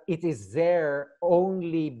that it is there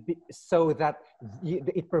only so that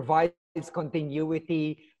it provides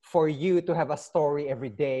continuity for you to have a story every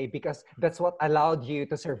day, because that's what allowed you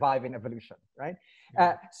to survive in evolution, right?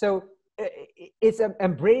 So it's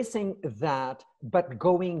embracing that, but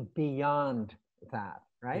going beyond that,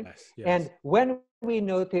 right? Yes, yes. And when we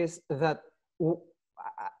notice that,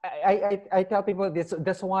 I tell people this,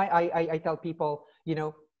 that's why I tell people,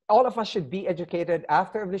 all of us should be educated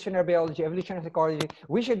after evolutionary biology, evolutionary psychology.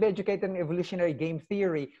 We should be educated in evolutionary game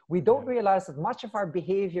theory. We don't realize that much of our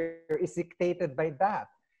behavior is dictated by that.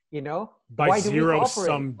 By Why do we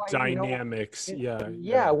zero-sum cooperate? dynamics.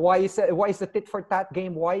 Why is a tit for tat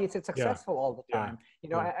game? Why is it successful all the time?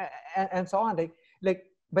 And so on.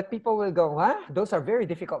 But people will go, huh? Those are very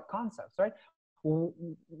difficult concepts, right?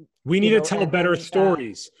 We need to tell better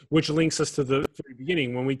stories, which links us to the very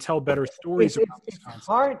beginning. When we tell better stories,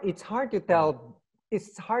 it's hard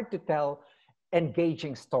to tell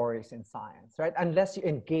engaging stories in science, right? Unless you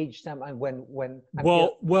engage them, and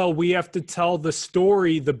well, we have to tell the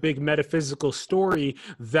story, the big metaphysical story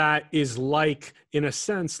that is like, in a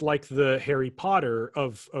sense, like the Harry Potter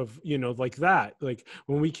of like that. Like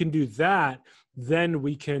when we can do that, then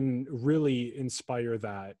we can really inspire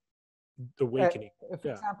that awakening.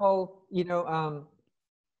 For example,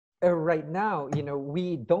 right now,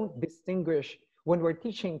 we don't distinguish when we're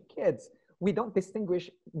teaching kids. We don't distinguish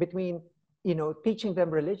between teaching them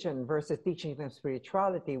religion versus teaching them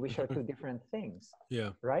spirituality, which are two different things.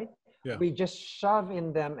 Right. We just shove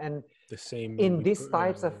in them and the same in these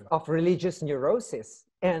types of religious neurosis,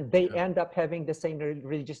 and they end up having the same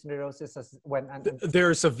religious neurosis as when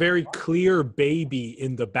there's a very clear baby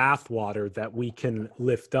in the bathwater that we can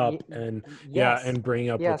lift up and and bring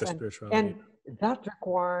up with the spirituality. And that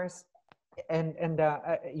requires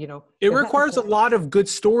it requires a lot of good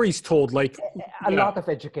stories told, like a lot of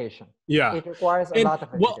education. It requires a lot of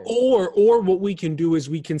education. Or what we can do is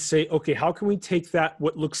we can say, okay, how can we take that,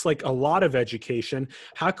 what looks like a lot of education,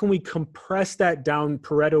 how can we compress that down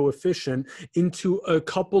Pareto efficient into a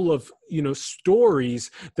couple of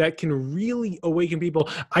stories that can really awaken people?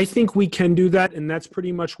 I think we can do that, and that's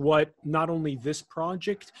pretty much what not only this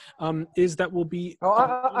project is that will be.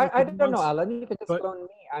 I don't know, Alan. You can just clone me.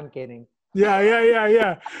 I'm kidding. But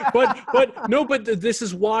this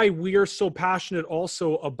is why we are so passionate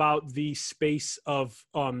also about the space of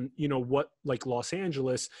what like Los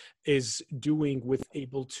Angeles is doing with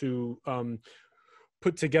able to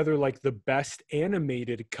put together like the best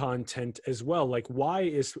animated content as well. Like why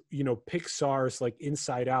is Pixar's like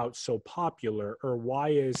Inside Out so popular, or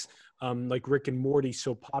why is like Rick and Morty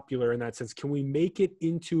so popular in that sense? Can we make it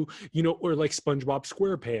into or like SpongeBob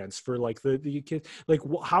SquarePants for like the kids? Like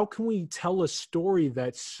how can we tell a story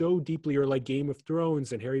that's so deeply, or like Game of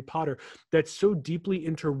Thrones and Harry Potter, that's so deeply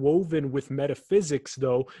interwoven with metaphysics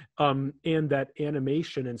though, and that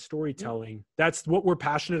animation and storytelling? That's what we're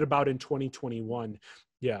passionate about in 2021.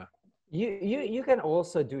 You can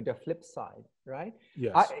also do the flip side, right?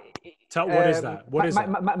 Yes. What is that? What is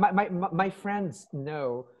my friends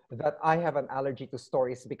know that I have an allergy to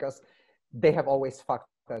stories because they have always fucked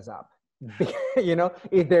us up.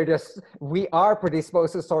 We are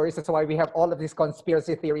predisposed to stories. That's why we have all of these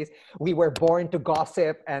conspiracy theories. We were born to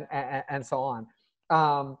gossip and so on.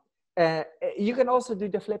 You can also do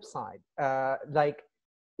the flip side. Like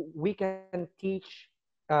we can teach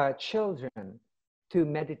children to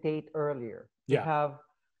meditate earlier, to have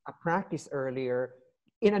a practice earlier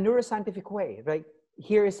in a neuroscientific way, right?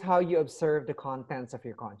 Here is how you observe the contents of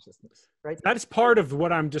your consciousness, right? That's part of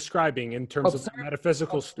what I'm describing in terms of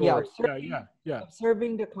metaphysical story.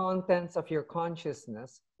 Observing the contents of your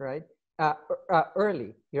consciousness, right?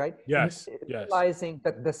 Early, right? Yes. Realizing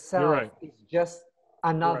that the self is just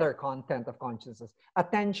another content of consciousness.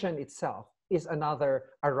 Attention itself is another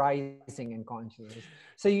arising in consciousness.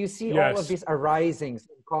 So you see all of these arisings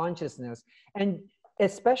in consciousness, and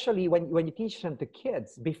especially when you teach them to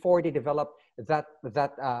kids before they develop that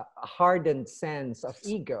hardened sense of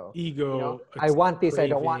ego. I want this, I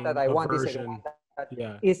don't want that, I want this, I don't want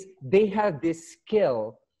that. Is they have this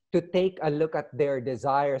skill to take a look at their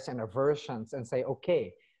desires and aversions and say,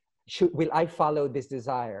 okay, will I follow this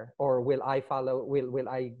desire, or will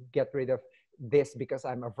I get rid of this because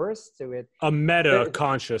I'm averse to it? A meta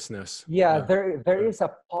consciousness. There is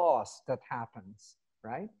a pause that happens,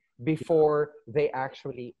 right? Before they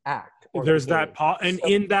actually act. There's that pause, and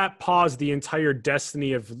in that pause, the entire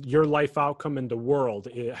destiny of your life outcome in the world,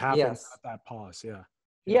 it happens at that pause.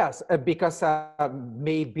 Yes, because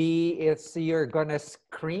maybe it's you're gonna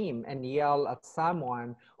scream and yell at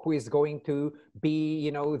someone who is going to be,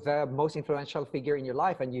 the most influential figure in your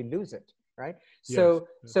life, and you lose it, right? Yes.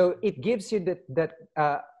 So it gives you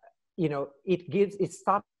it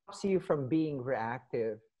stops you from being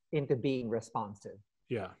reactive into being responsive.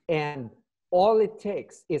 Yeah. And all it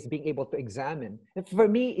takes is being able to examine. And for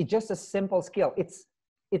me, it's just a simple skill. It's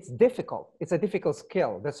difficult. It's a difficult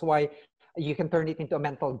skill. That's why you can turn it into a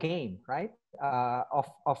mental game, right? Of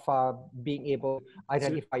being able to It's, a-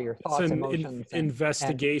 identify your it's thoughts, an emotions, and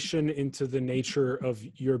investigation into the nature of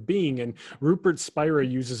your being. And Rupert Spira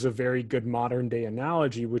uses a very good modern day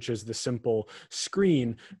analogy, which is the simple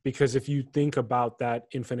screen. Because if you think about that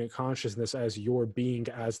infinite consciousness as your being,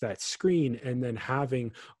 as that screen, and then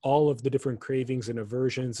having all of the different cravings and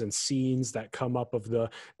aversions and scenes that come up of the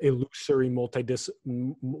illusory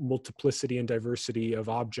multiplicity and diversity of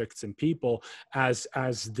objects and people as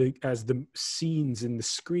the scenes in the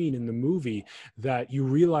screen in the movie, that you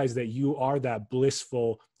realize that you are that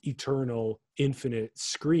blissful, eternal, infinite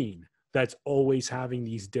screen that's always having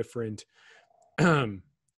these different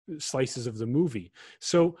slices of the movie.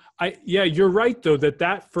 So you're right though,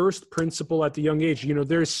 that first principle at the young age,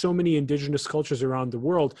 there's so many indigenous cultures around the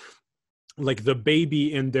world, like the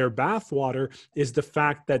baby in their bathwater is the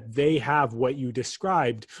fact that they have what you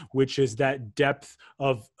described, which is that depth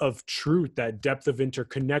of truth, that depth of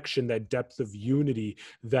interconnection, that depth of unity,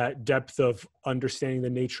 that depth of understanding the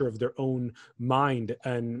nature of their own mind.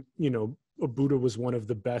 And Buddha was one of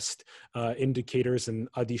the best indicators, and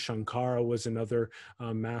Adi Shankara was another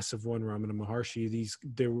massive one. Ramana Maharshi.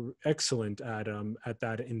 They were excellent at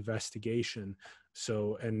that investigation.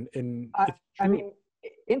 So and I, it's I true. mean,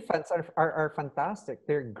 infants are fantastic.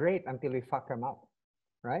 They're great until we fuck them up,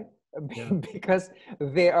 right? Yeah. Because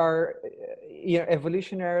they are,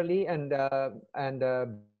 evolutionarily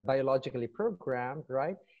and biologically programmed,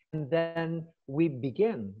 right? And then we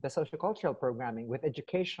begin the sociocultural programming with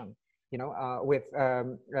education,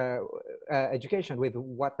 education, with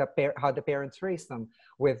how the parents raise them,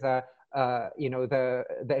 with the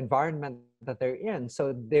environment that they're in.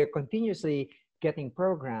 So they're continuously getting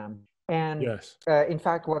programmed. And Yes. in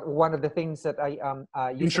fact, one of the things that I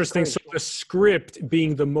used to Interesting. encourage. So the script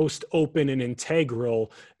being the most open and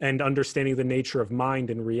integral, and understanding the nature of mind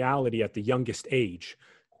and reality at the youngest age.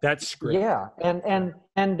 That script. Yeah,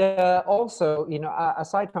 and also,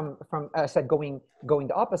 aside from I said, going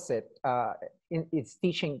the opposite, it's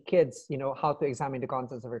teaching kids, how to examine the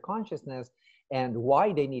contents of their consciousness and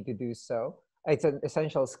why they need to do so. It's an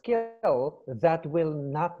essential skill that will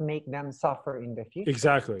not make them suffer in the future,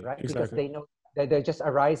 Exactly. right? Because Exactly. they know that they're just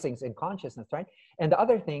arisings in consciousness, right? And the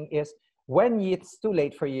other thing is, when it's too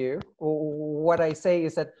late for you, what I say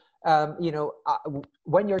is that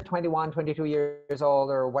when you're 21, 22 years old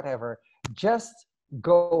or whatever, just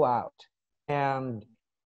go out and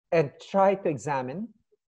try to examine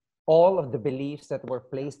all of the beliefs that were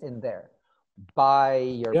placed in there by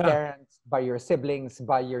your Yeah. parents, by your siblings,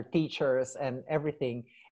 by your teachers, and everything,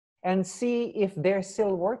 and see if they're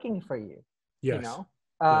still working for you. You Yes. know,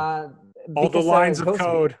 Yeah. uh, All the because lines of those,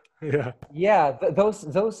 code. Yeah. yeah,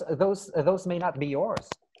 those may not be yours,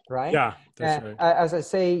 right? Yeah. That's right. As I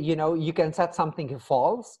say, you can set something to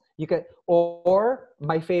false. You can, or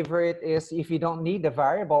my favorite is, if you don't need the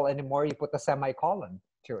variable anymore, you put a semicolon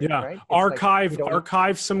to it, Yeah. right? It's like,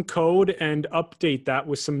 Archive some code and update that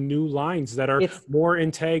with some new lines that are it's more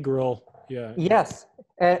integral. Yeah. yes,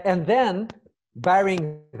 and then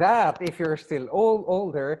barring that, if you're still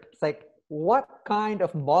older, it's like, what kind of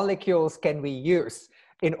molecules can we use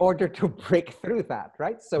in order to break through that,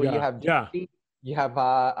 right? So you Yeah. have Yeah. GP, you have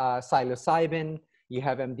psilocybin, you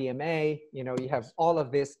have MDMA, you have all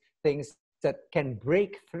of these things that can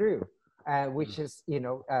break through, which is,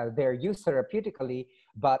 they're used therapeutically,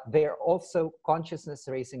 but they're also consciousness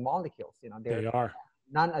raising molecules. They're They are.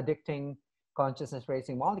 non-addicting consciousness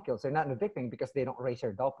raising molecules. They're not addicting because they don't raise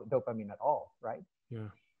your dopamine at all, right? Yeah.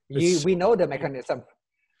 We know the mechanism.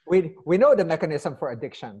 We know the mechanism for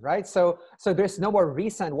addiction, right? So there's no more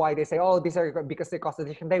reason why they say, oh, these are because they cause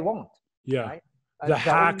addiction. They won't, Yeah. right? The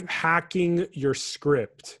The only, hacking your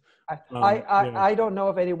script. I don't know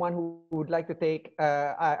of anyone who would like to take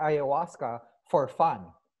ayahuasca for fun,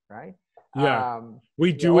 right? Yeah. Um,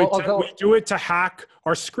 We yeah, do it. although, We do it to hack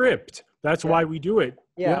our script. That's yeah, why we do it.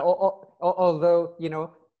 yeah. Yeah. Although,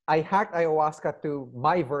 I hacked ayahuasca to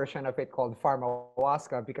my version of it called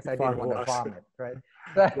pharmahuasca because I didn't want to Pharmahuasca. vomit, right?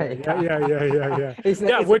 Yeah. It's,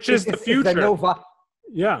 Yeah, which is the it's future.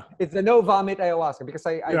 Yeah. It's the no vomit ayahuasca because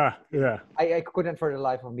Yeah. I couldn't for the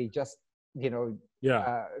life of me just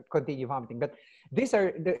Yeah. continue vomiting. But these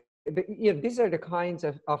are these are the kinds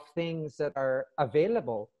of things that are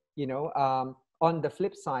available, on the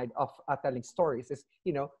flip side of telling stories is,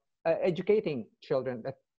 educating children,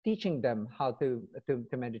 teaching them how to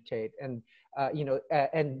meditate, and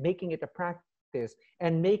and making it a practice,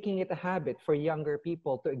 and making it a habit for younger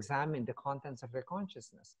people to examine the contents of their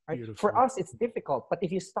consciousness, right? For Beautiful. us it's difficult, but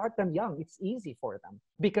if you start them young, it's easy for them,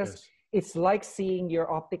 because Yes. it's like seeing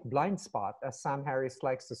your optic blind spot, as Sam Harris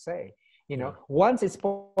likes to say. Yeah. Once it's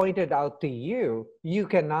pointed out to you, you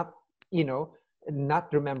cannot,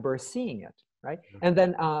 not remember seeing it, right? And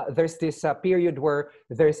then there's this period where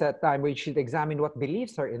there's a time where you should examine what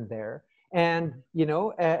beliefs are in there, and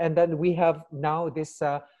and then we have now this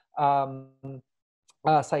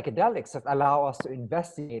psychedelics that allow us to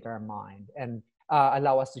investigate our mind, and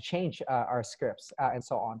allow us to change our scripts, and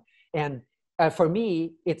so on. And for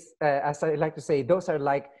me, it's as I like to say, those are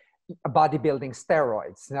like bodybuilding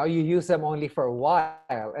steroids. Now you use them only for a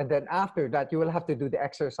while, and then after that you will have to do the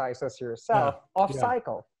exercises yourself off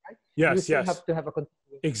cycle, right? You Yes. still Yes. have to have a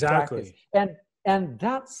continuous Exactly. practice. And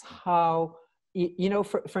that's how,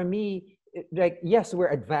 for me, like, yes,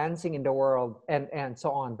 we're advancing in the world, and so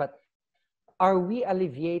on, but are we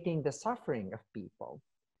alleviating the suffering of people?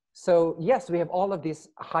 So yes, we have all of this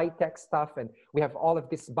high-tech stuff, and we have all of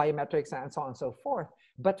this biometrics and so on and so forth,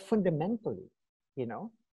 but fundamentally,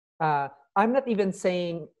 I'm not even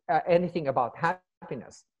saying anything about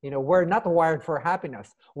happiness. We're not wired for happiness.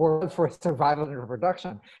 We're wired for survival and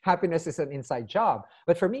reproduction. Happiness is an inside job.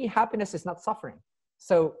 But for me, happiness is not suffering.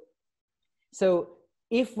 So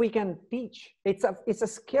if we can teach, it's a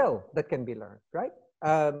skill that can be learned, right?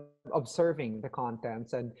 Observing the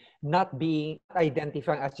contents, and not being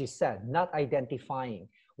identifying, as you said, not identifying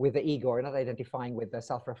with the ego, or not identifying with the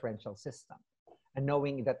self-referential system, and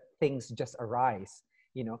knowing that things just arise.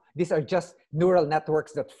 These are just neural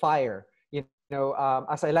networks that fire.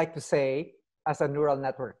 As I like to say, as a neural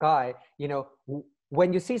network guy,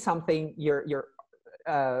 when you see something, your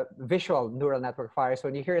visual neural network fires.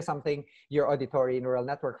 When you hear something, your auditory neural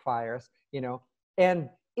network fires. And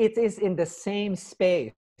it is in the same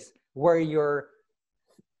space where your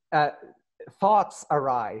thoughts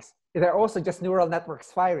arise. They're also just neural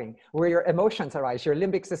networks firing. Where your emotions arise, your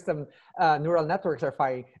limbic system neural networks are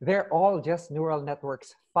firing. They're all just neural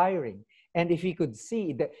networks firing. And if you could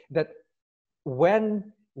see that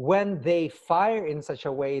when they fire in such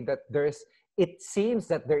a way that it seems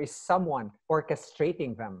that there is someone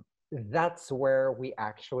orchestrating them, that's where we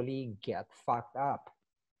actually get fucked up,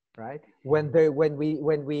 right? When we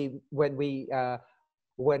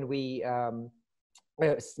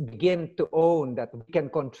begin to own that we can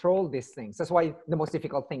control these things. That's why the most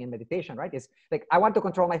difficult thing in meditation, right, is like, I want to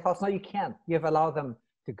control my thoughts. No, you can't. You have allowed them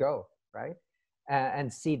to go, right?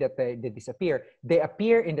 And see that they disappear. They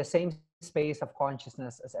appear in the same space of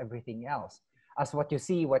consciousness as everything else, as what you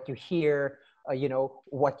see, what you hear,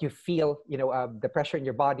 what you feel, the pressure in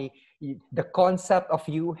your body, the concept of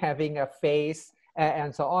you having a face,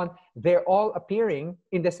 and so on. They're all appearing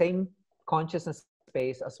in the same consciousness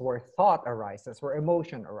space as where thought arises, where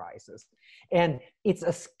emotion arises. And it's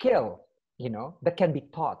a skill, that can be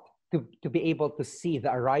taught to be able to see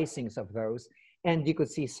the arisings of those, and you could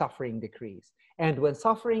see suffering decrease. And when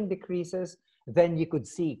suffering decreases, then you could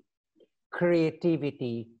see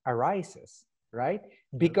creativity arises, right?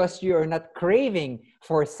 Because you're not craving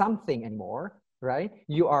for something anymore, right?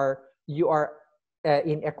 You are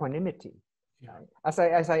in equanimity. Right? As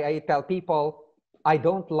I tell people, I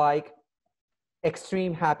don't like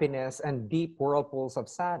extreme happiness and deep whirlpools of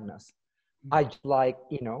sadness. I just like,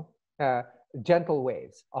 gentle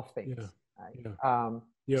waves of things. Yeah. Right?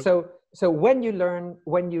 Yeah. So when you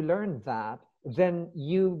learn that, then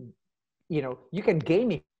you can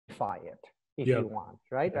gamify it if you want,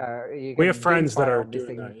 right? We have friends that are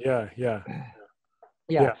doing that. Yeah.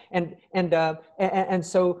 Yeah. And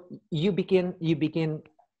so you begin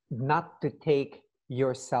not to take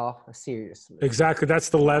yourself seriously. Exactly. That's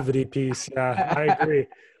the levity piece. Yeah,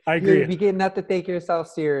 I agree. You begin not to take yourself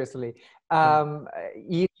seriously.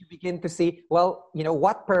 You begin to see, well,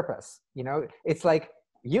 what purpose? It's like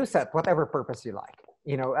you set whatever purpose you like,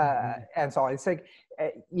 and so on. It's like,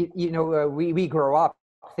 we grow up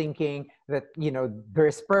thinking that,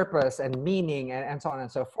 there's purpose and meaning and so on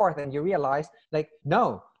and so forth. And you realize, like,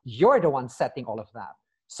 no, you're the one setting all of that.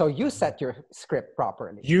 So you set your script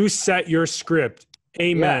properly. You set your script.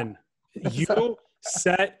 Amen. Yeah. You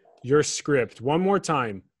set your script. One more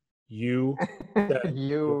time. You set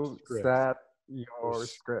your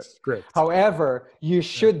script. Script. However, you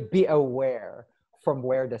should be aware from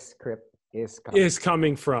where the script is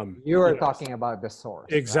coming from. You're talking about the source.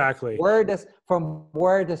 Exactly. Right? From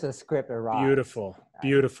where does the script arise? Beautiful.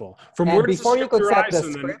 Beautiful. From And where does the before you could script set the rise?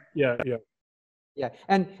 And then, script, yeah, yeah. yeah,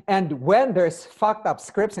 and when there's fucked up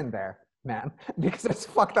scripts in there, man, because there's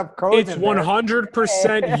fucked up codes It's in there.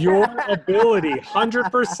 100% your ability.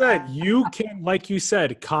 100%. You can, like you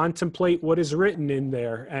said, contemplate what is written in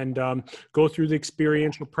there and go through the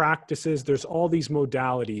experiential practices. There's all these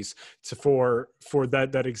modalities for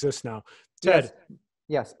that exist now. Ted. Yes.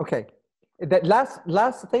 Yes. Okay. That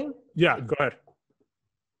last thing. Yeah, go ahead.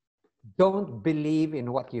 Don't believe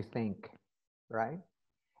in what you think, right?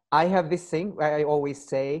 I have this thing I always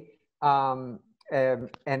say, and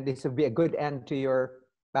this will be a good end to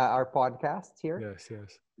our podcast here. Yes,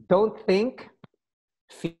 yes. Don't think,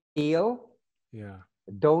 feel. Yeah.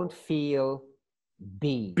 Don't feel,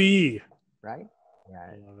 be. Be. Right? Yeah.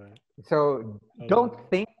 I love it. So don't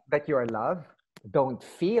think that you're love. Don't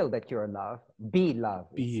feel that you're love. Be love.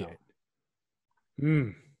 Be itself. it.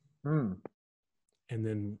 Mm. Mm. And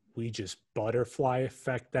then we just butterfly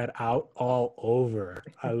effect that out all over.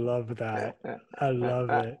 I love that. I love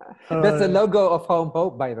it. That's the logo of Home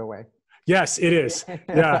Hope, by the way. Yes, it is.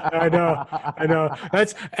 Yeah, I know. I know.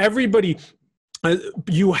 That's everybody.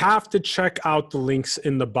 You have to check out the links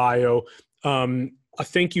in the bio.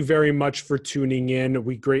 Thank you very much for tuning in.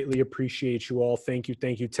 We greatly appreciate you all. Thank you.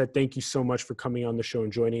 Thank you, Ted. Thank you so much for coming on the show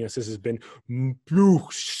and joining us. This has been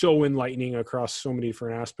so enlightening across so many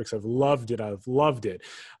different aspects. I've loved it. I've loved it.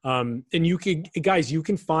 And you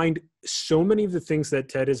can find so many of the things that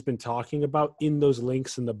Ted has been talking about in those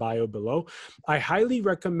links in the bio below. I highly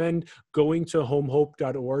recommend going to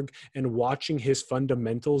homehope.org and watching his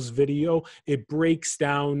fundamentals video. It breaks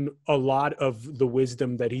down a lot of the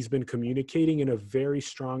wisdom that he's been communicating in a very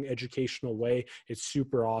strong educational way. It's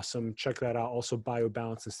super awesome. Check that out. Also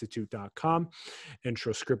biobalanceinstitute.com,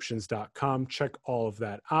 introscriptions.com. Check all of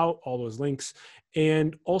that out, all those links.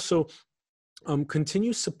 And also,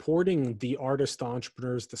 continue supporting the artists, the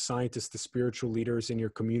entrepreneurs, the scientists, the spiritual leaders in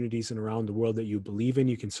your communities and around the world that you believe in.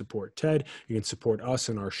 You can support Ted. You can support us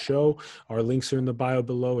and our show. Our links are in the bio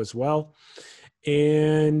below as well.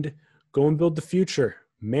 And go and build the future.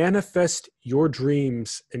 Manifest your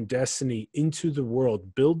dreams and destiny into the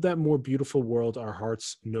world. Build that more beautiful world our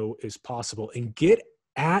hearts know is possible. And get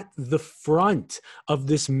at the front of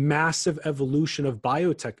this massive evolution of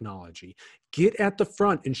biotechnology. Get at the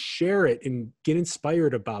front and share it and get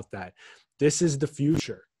inspired about that. This is the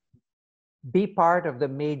future. Be part of the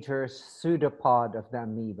major pseudopod of the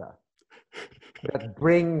amoeba that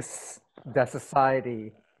brings the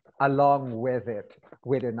society along with it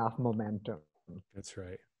with enough momentum. That's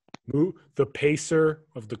right. The pacer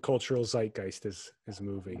of the cultural zeitgeist is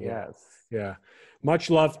moving. Yes. Yeah. Much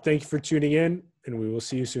love. Thank you for tuning in, and we will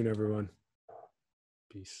see you soon, everyone.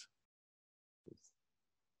 Peace.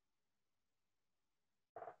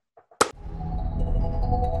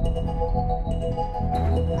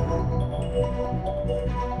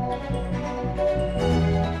 Thank you.